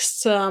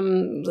texts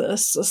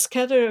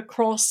scattered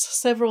across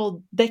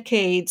several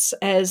decades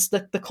as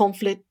the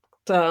conflict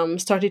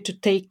started to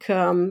take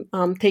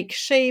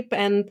shape,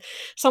 and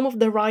some of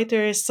the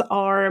writers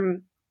are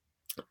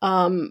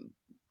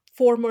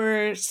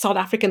former South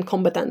African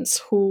combatants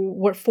who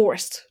were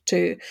forced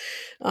to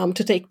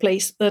take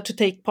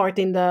part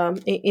in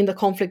the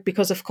conflict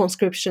because of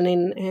conscription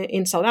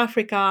in South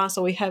Africa.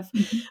 So we have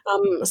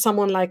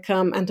someone like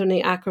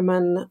Anthony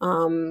Ackerman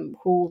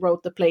who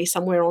wrote the play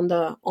Somewhere on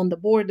the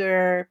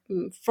Border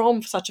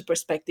from such a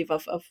perspective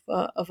of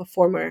a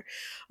former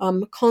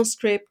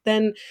conscript.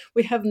 Then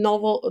we have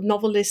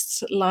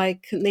novelists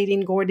like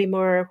Nadine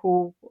Gordimer,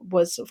 who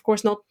was of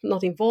course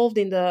not involved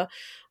in the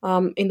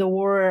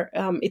war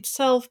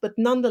itself, but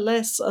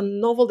nonetheless a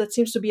novel that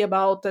seems to be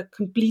about a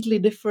completely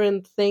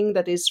different thing,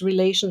 that is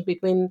relations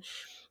between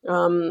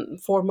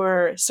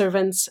former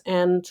servants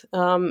and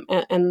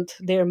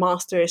their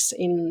masters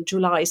in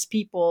July's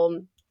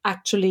People,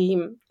 actually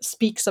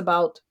speaks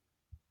about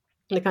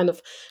the kind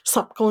of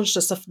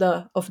subconscious of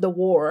the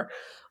war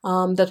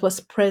that was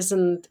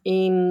present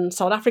in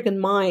South African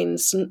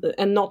minds,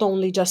 and not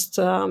only just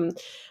the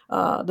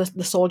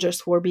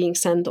soldiers who were being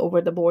sent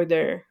over the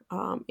border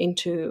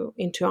into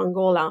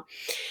Angola.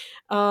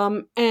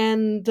 Then,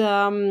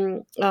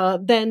 an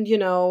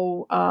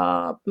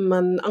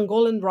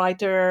Angolan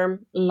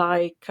writer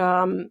like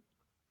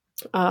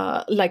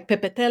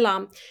Pepe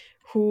Tela,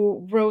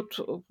 who wrote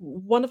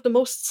one of the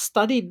most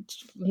studied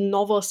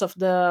novels of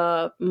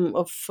the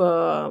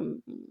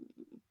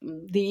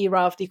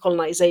era of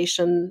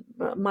decolonization,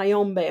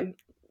 Mayombe,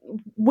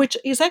 which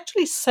is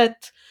actually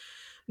set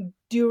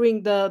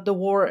during the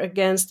war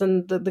against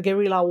and the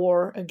guerrilla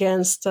war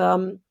against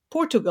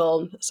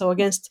Portugal, so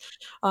against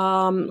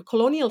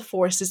colonial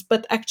forces,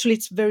 but actually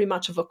it's very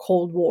much of a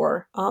Cold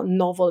War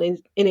novel in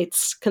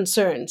its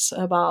concerns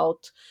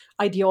about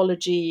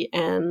ideology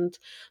and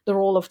the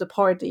role of the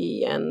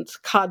party and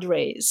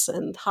cadres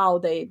and how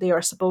they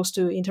are supposed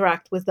to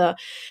interact with the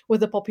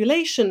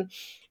population.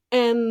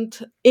 And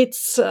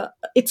its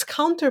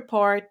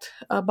counterpart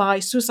by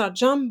Susa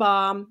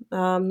Jamba,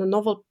 the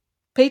novel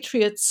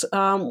Patriots,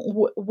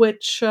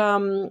 which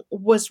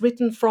was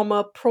written from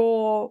a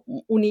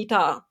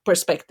pro-UNITA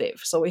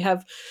perspective. So we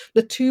have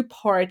the two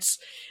parts,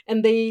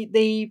 and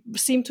they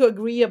seem to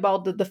agree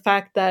about the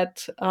fact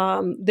that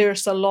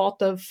there's a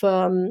lot of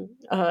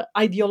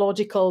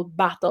ideological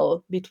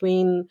battle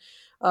between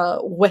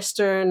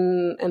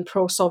Western and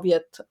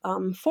pro-Soviet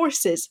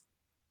forces.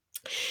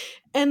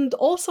 And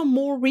also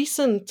more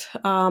recent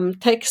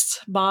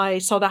texts by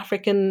South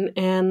African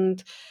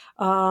and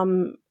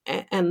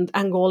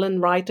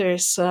Angolan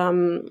writers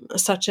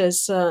such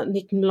as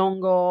Nick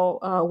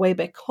Mlongo, Way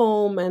Back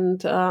Home, and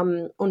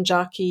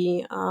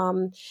Onjaki,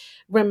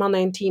 Grandma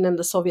 19 and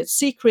the Soviet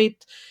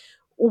Secret,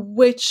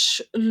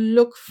 which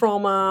look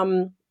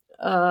from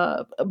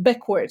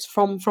backwards,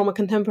 from a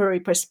contemporary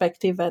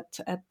perspective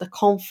at the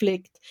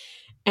conflict.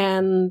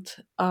 And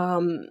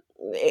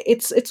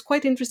it's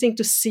quite interesting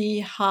to see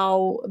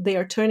how they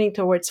are turning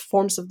towards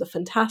forms of the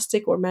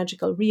fantastic or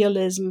magical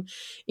realism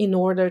in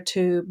order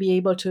to be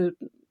able to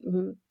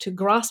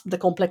grasp the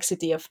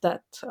complexity of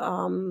that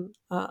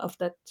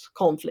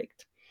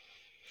conflict.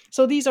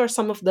 So these are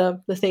some of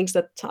the things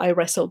that I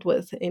wrestled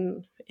with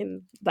in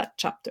that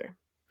chapter.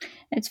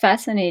 It's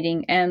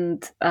fascinating,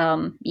 and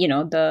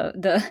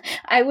the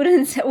I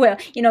wouldn't say, well,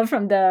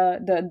 from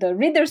the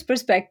reader's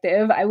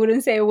perspective, I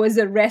wouldn't say it was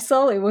a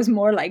wrestle. It was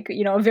more like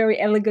very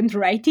elegant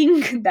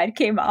writing that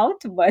came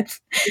out. But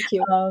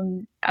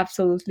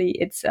absolutely,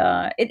 it's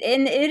and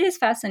it is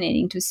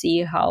fascinating to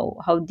see how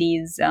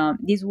these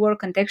were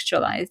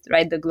contextualized,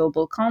 right? The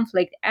global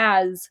conflict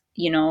as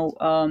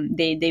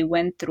they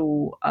went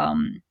through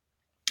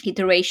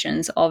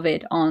iterations of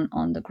it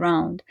on the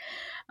ground.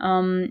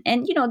 And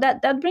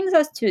that brings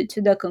us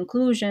to the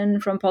conclusion: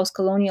 from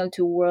post-colonial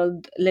to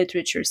world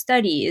literature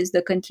studies,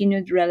 the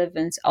continued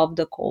relevance of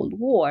the Cold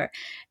War.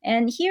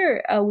 And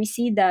here we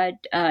see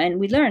that and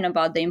we learn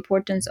about the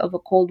importance of a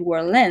Cold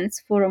War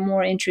lens for a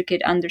more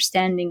intricate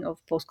understanding of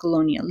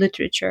post-colonial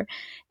literature.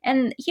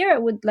 And here I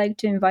would like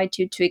to invite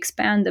you to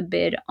expand a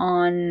bit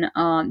on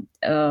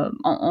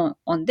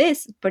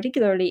this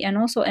particularly, and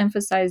also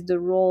emphasize the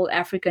role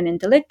African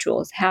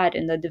intellectuals had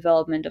in the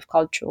development of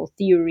cultural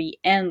theory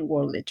and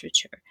world literature.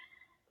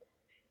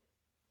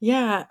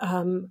 Yeah,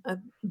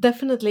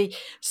 definitely.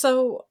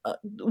 So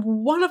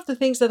one of the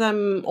things that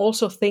I'm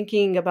also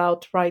thinking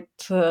about right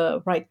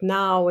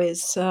now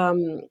is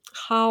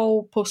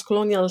how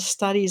post-colonial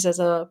studies as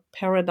a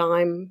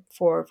paradigm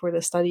for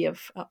the study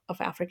of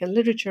African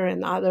literature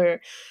and other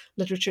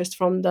literatures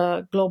from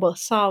the global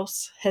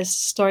South has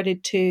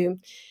started to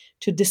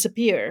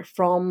disappear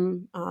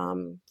from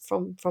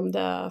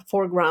the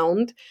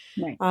foreground.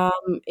 Right.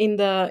 In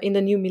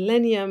the new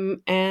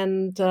millennium,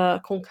 and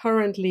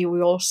concurrently we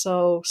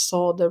also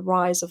saw the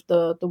rise of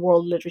the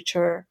world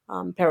literature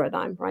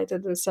paradigm. Right,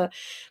 it's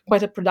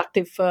quite a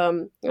productive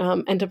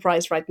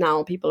enterprise right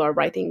now. People are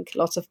writing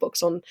lots of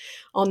books on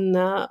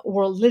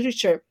world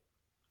literature.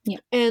 Yeah.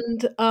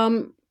 And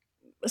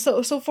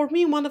so for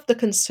me, one of the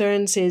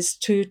concerns is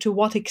to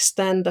what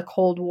extent the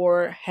Cold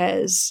War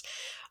has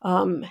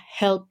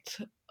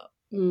helped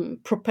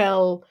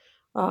propel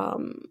a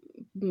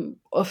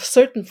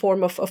certain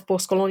form of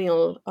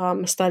post-colonial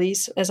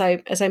studies, as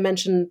I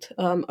mentioned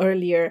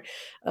earlier,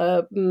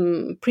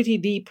 pretty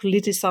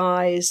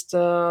depoliticized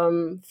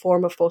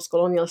form of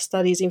post-colonial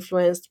studies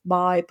influenced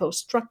by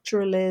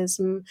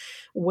post-structuralism,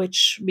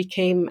 which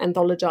became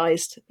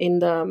anthologized in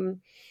the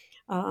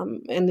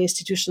and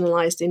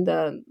institutionalized in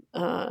the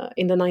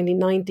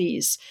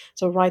 1990s,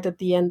 so right at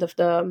the end of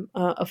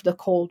the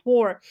Cold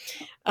War,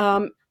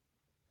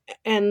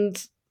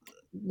 and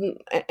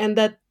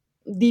that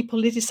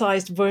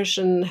depoliticized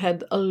version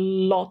had a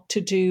lot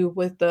to do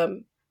with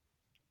the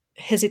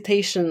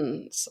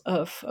hesitations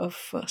of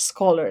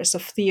scholars,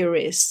 of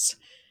theorists,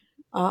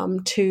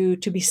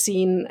 to be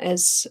seen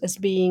as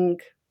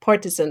being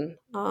partisan,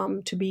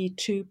 to be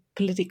too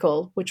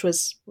political, which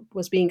was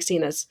being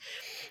seen as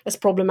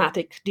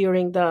problematic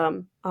during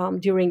the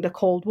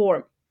Cold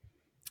War,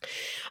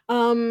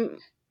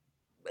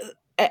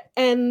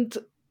 and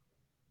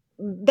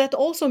that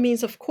also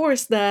means, of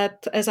course,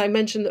 that, as I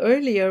mentioned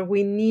earlier,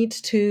 we need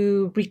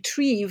to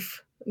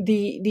retrieve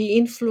the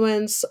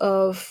influence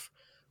of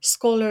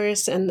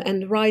scholars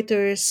and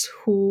writers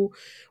who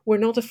were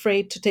not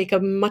afraid to take a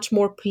much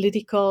more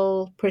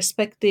political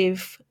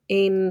perspective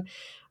in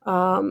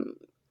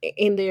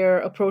their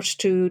approach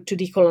to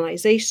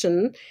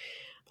decolonization,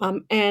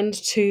 and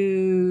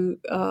to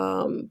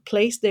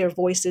place their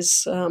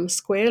voices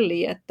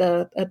squarely at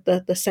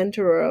the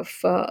center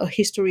of a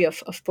history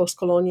of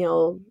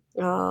post-colonial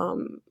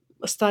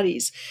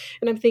studies.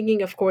 And I'm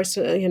thinking, of course,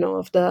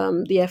 of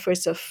the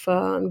efforts of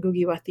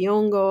Ngugi wa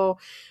Thiong'o,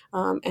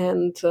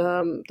 and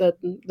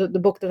the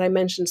book that I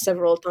mentioned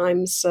several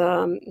times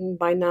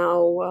by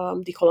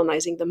now,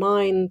 Decolonizing the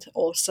Mind,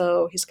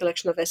 also his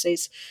collection of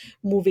essays,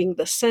 Moving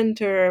the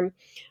Center.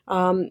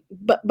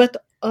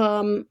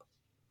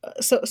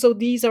 So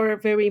these are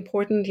very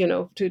important,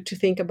 to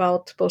think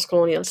about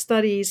post-colonial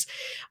studies.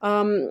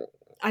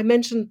 I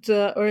mentioned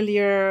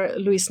earlier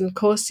Luis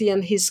Nkosi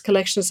and his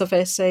collections of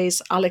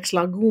essays, Alex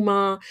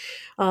Laguma,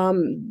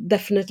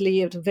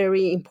 definitely a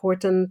very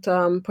important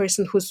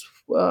person whose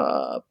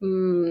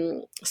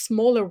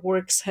smaller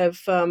works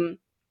have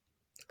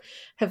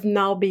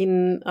now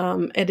been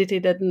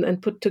edited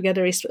and put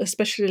together,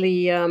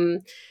 especially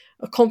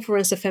a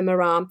conference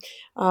ephemera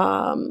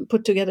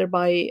put together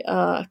by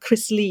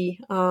Chris Lee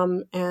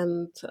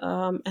and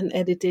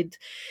edited.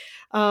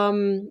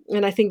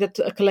 And I think that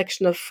a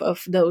collection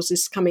of those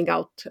is coming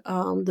out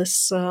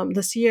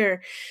this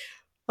year.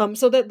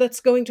 So that's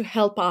going to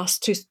help us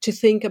to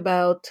think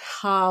about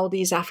how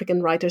these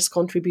African writers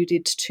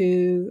contributed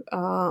to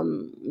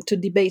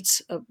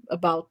debates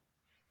about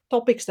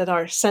topics that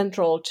are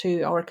central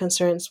to our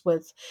concerns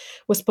with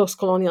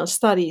post-colonial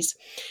studies.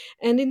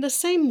 And in the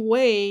same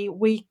way,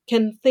 we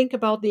can think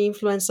about the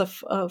influence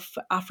of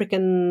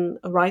African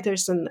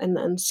writers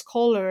and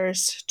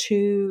scholars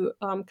to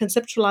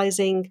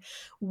conceptualizing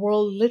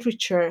world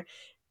literature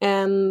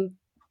and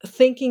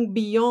thinking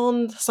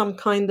beyond some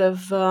kind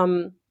of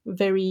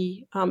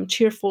very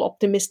cheerful,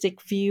 optimistic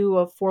view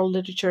of world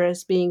literature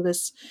as being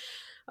this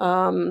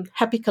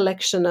happy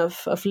collection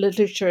of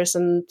literatures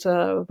and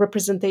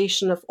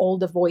representation of all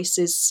the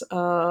voices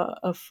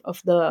of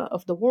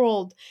the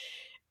world.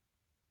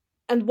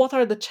 And what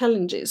are the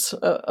challenges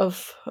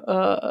of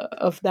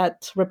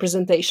that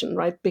representation,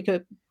 right?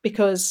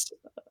 Because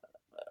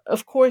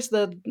of course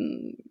the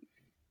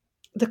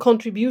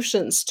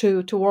contributions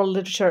to world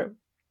literature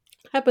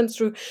happen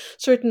through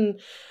certain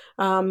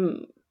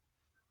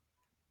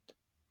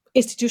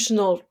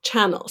institutional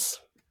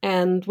channels.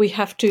 And we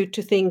have to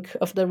think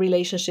of the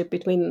relationship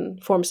between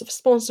forms of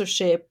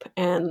sponsorship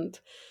and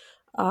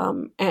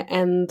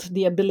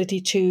the ability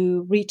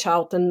to reach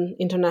out an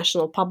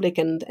international public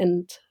and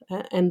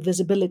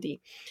visibility.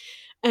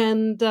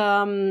 And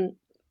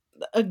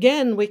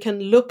again, we can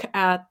look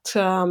at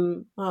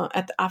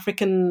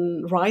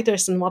African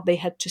writers and what they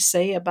had to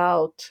say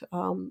about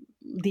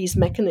these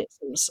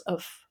mechanisms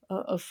of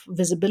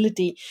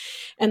visibility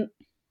and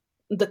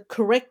the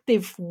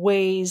corrective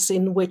ways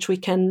in which we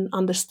can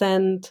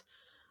understand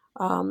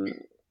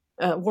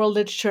world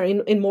literature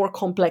in more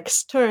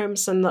complex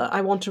terms. And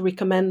I want to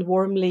recommend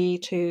warmly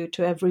to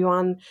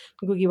everyone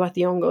Ngugi wa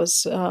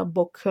Thiong'o's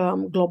book,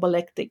 Global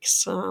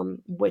Ethics,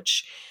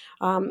 which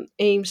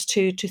aims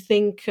to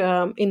think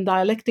in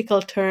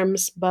dialectical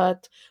terms,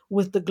 but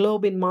with the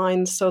globe in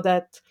mind, so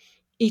that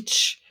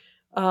each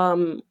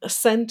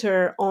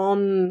center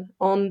on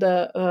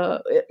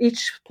the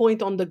each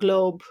point on the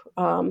globe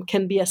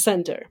can be a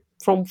center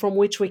from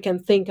which we can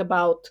think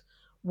about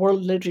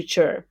world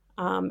literature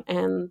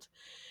and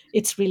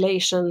its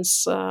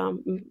relations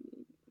and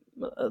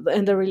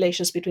the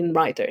relations between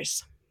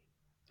writers.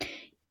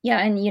 Yeah,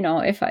 and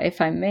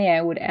if I may,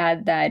 I would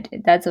add that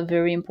that's a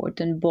very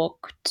important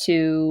book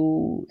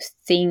to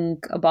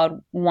think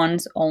about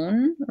one's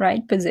own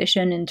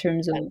position in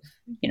terms of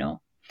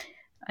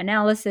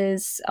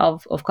analysis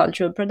of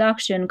cultural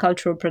production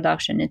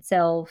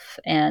itself,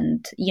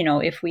 and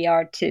if we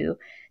are to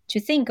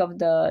think of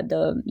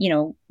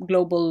the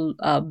global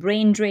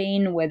brain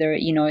drain, whether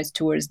it's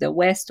towards the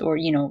west or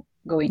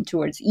going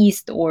towards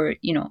east, or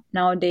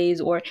nowadays,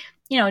 or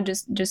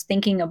just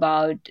thinking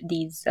about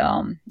these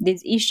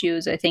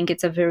issues. I think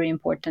it's a very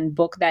important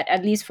book that,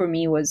 at least for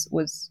me, was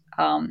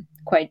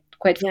quite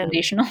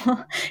foundational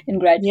in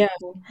graduate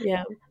school.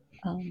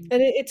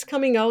 And it's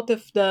coming out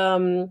of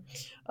the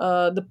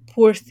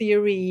Poor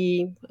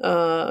Theory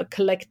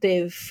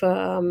collective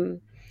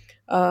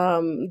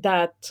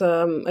that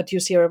at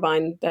UC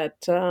Irvine,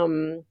 that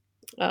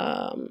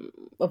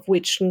of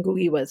which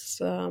Ngugi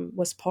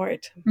was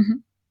part. Mm-hmm.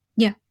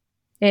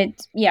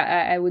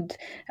 I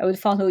would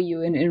follow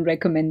you in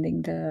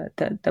recommending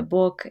the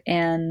book,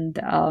 and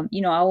I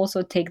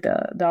also take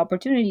the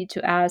opportunity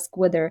to ask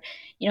whether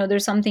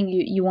there's something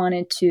you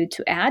wanted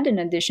to add in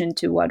addition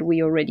to what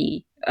we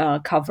already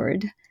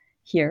covered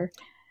here.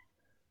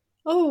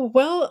 Oh,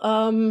 well,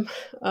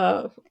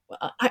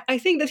 I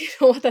think that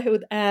what I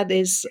would add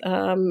is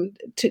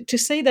to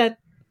say that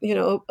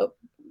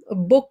a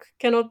book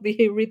cannot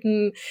be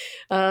written,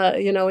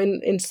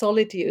 in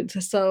solitude.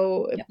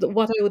 So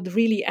what I would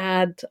really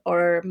add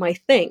are my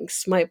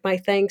thanks, my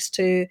thanks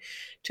to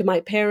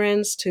my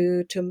parents,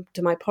 to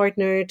my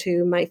partner,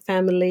 to my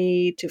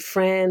family, to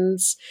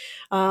friends,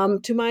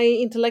 to my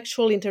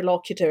intellectual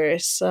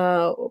interlocutors,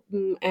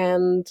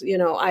 and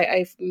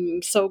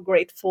I'm so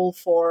grateful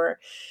for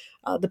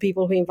the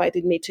people who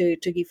invited me to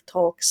give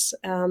talks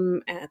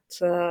at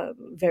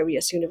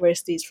various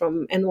universities,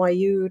 from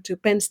NYU to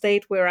Penn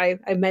State, where I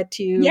met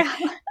you. Yeah.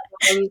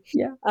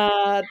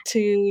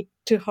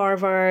 to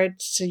Harvard,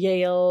 to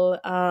Yale,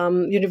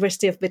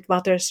 University of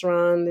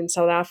Witwatersrand in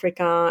South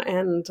Africa,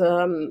 and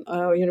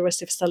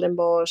University of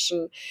Stellenbosch,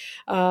 and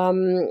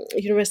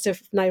University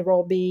of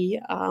Nairobi.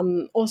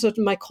 Also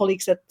to my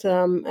colleagues at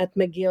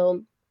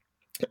McGill.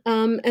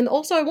 And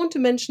also, I want to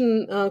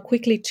mention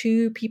quickly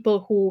two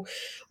people who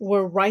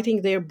were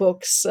writing their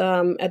books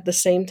at the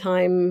same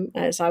time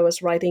as I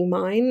was writing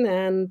mine,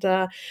 and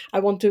I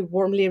want to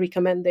warmly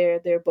recommend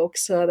their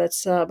books.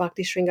 That's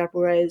Bhakti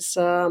Sringarpure's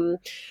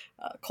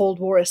Cold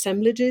War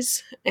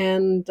Assemblages,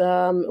 and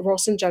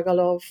Rosen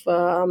Jagalov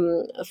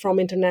From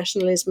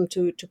Internationalism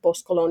to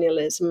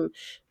Postcolonialism,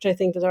 which I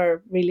think that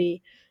are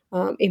really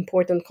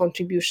important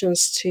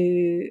contributions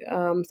to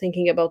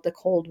thinking about the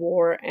Cold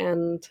War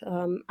and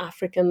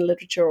African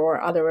literature or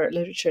other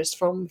literatures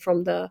from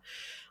the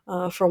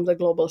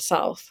global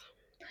South.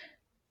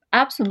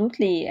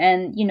 Absolutely.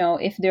 And,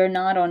 if they're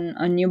not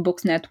on New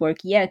Books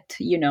Network yet,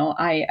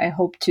 I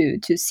hope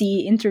to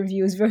see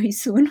interviews very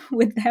soon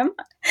with them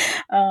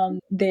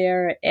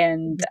there.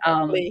 And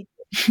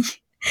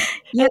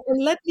yeah,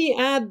 and let me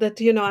add that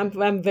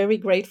I'm very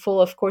grateful,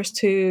 of course,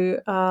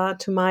 to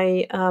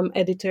my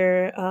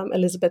editor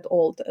Elizabeth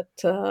Auld at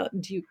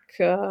Duke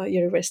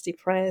University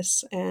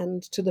Press,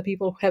 and to the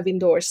people who have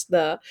endorsed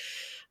the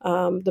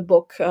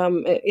book,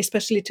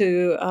 especially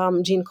to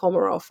Jean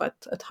Komarov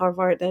at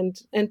Harvard, and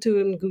to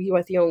Ngugi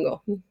wa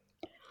Thiong'o.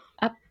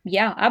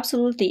 Yeah,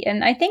 absolutely.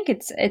 And I think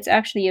it's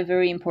actually a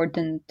very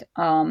important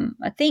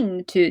a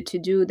thing to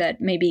do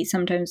that maybe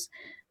sometimes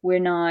we're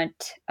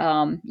not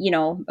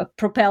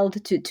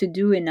propelled to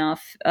do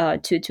enough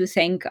to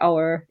thank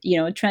our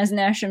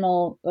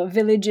transnational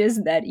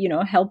villages that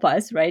help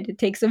us, right? It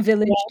takes a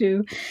village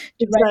to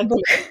write a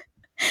book.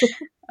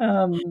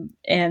 I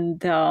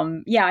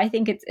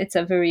think it's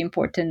a very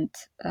important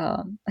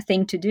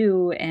thing to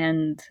do,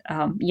 and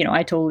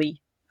I totally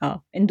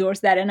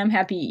endorse that, and I'm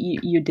happy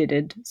you did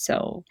it.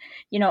 So,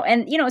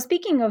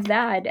 speaking of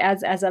that,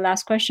 as a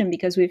last question,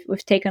 because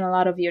we've taken a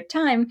lot of your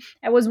time,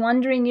 I was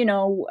wondering,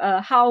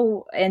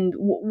 how and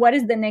what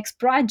is the next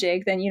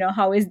project, and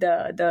how is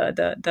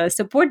the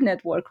support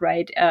network,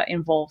 right,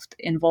 involved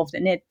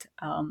in it.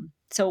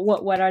 So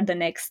what are the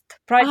next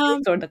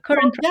projects or the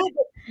current projects?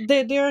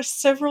 There are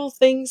several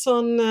things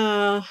on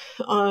that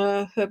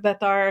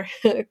are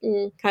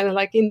kind of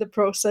like in the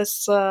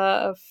process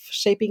of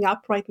shaping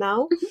up right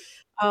now.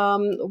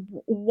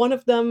 One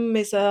of them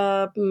is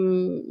a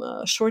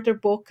shorter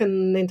book,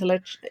 an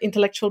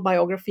intellectual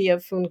biography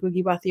of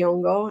Ngugi wa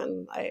Thiong'o,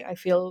 and I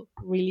feel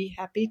really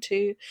happy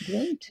to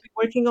be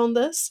working on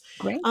this.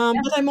 Great.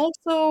 But I'm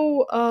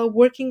also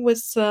working with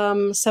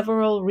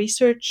several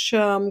research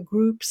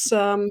groups,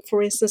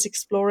 for instance,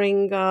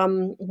 exploring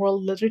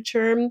world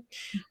literature.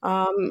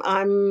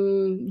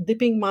 I'm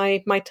dipping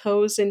my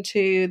toes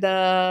into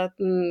the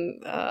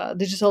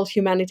digital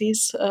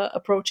humanities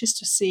approaches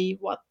to see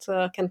what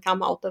can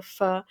come out of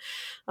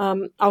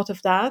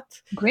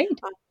that. Great.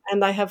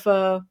 And I have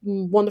a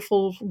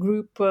wonderful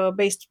group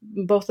based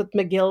both at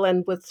McGill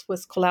and with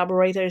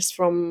collaborators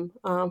from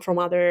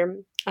other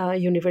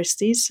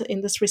universities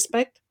in this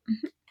respect.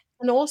 Mm-hmm.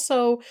 And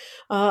also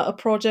a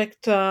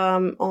project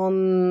on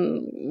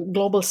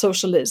global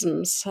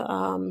socialisms.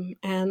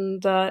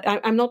 And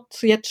I'm not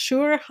yet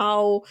sure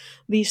how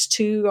these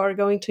two are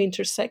going to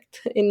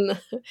intersect in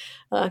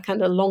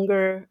kind of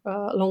longer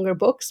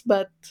books,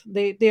 but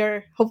they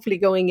are hopefully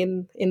going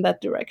in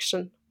that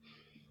direction.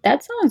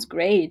 That sounds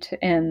great.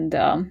 And,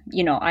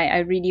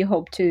 I really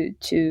hope to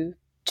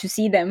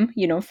see them,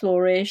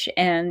 flourish,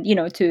 and,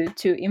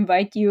 to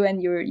invite you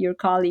and your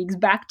colleagues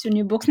back to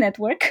New Books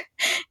Network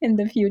in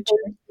the future.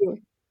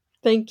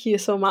 Thank you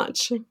so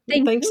much.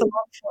 Thanks a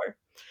lot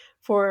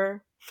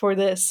for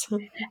this.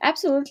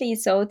 Absolutely.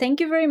 So thank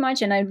you very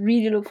much. And I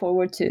really look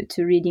forward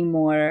to reading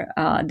more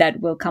that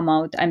will come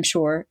out, I'm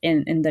sure,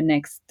 in the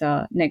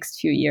next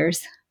few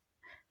years.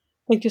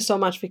 Thank you so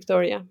much,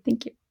 Victoria.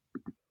 Thank you.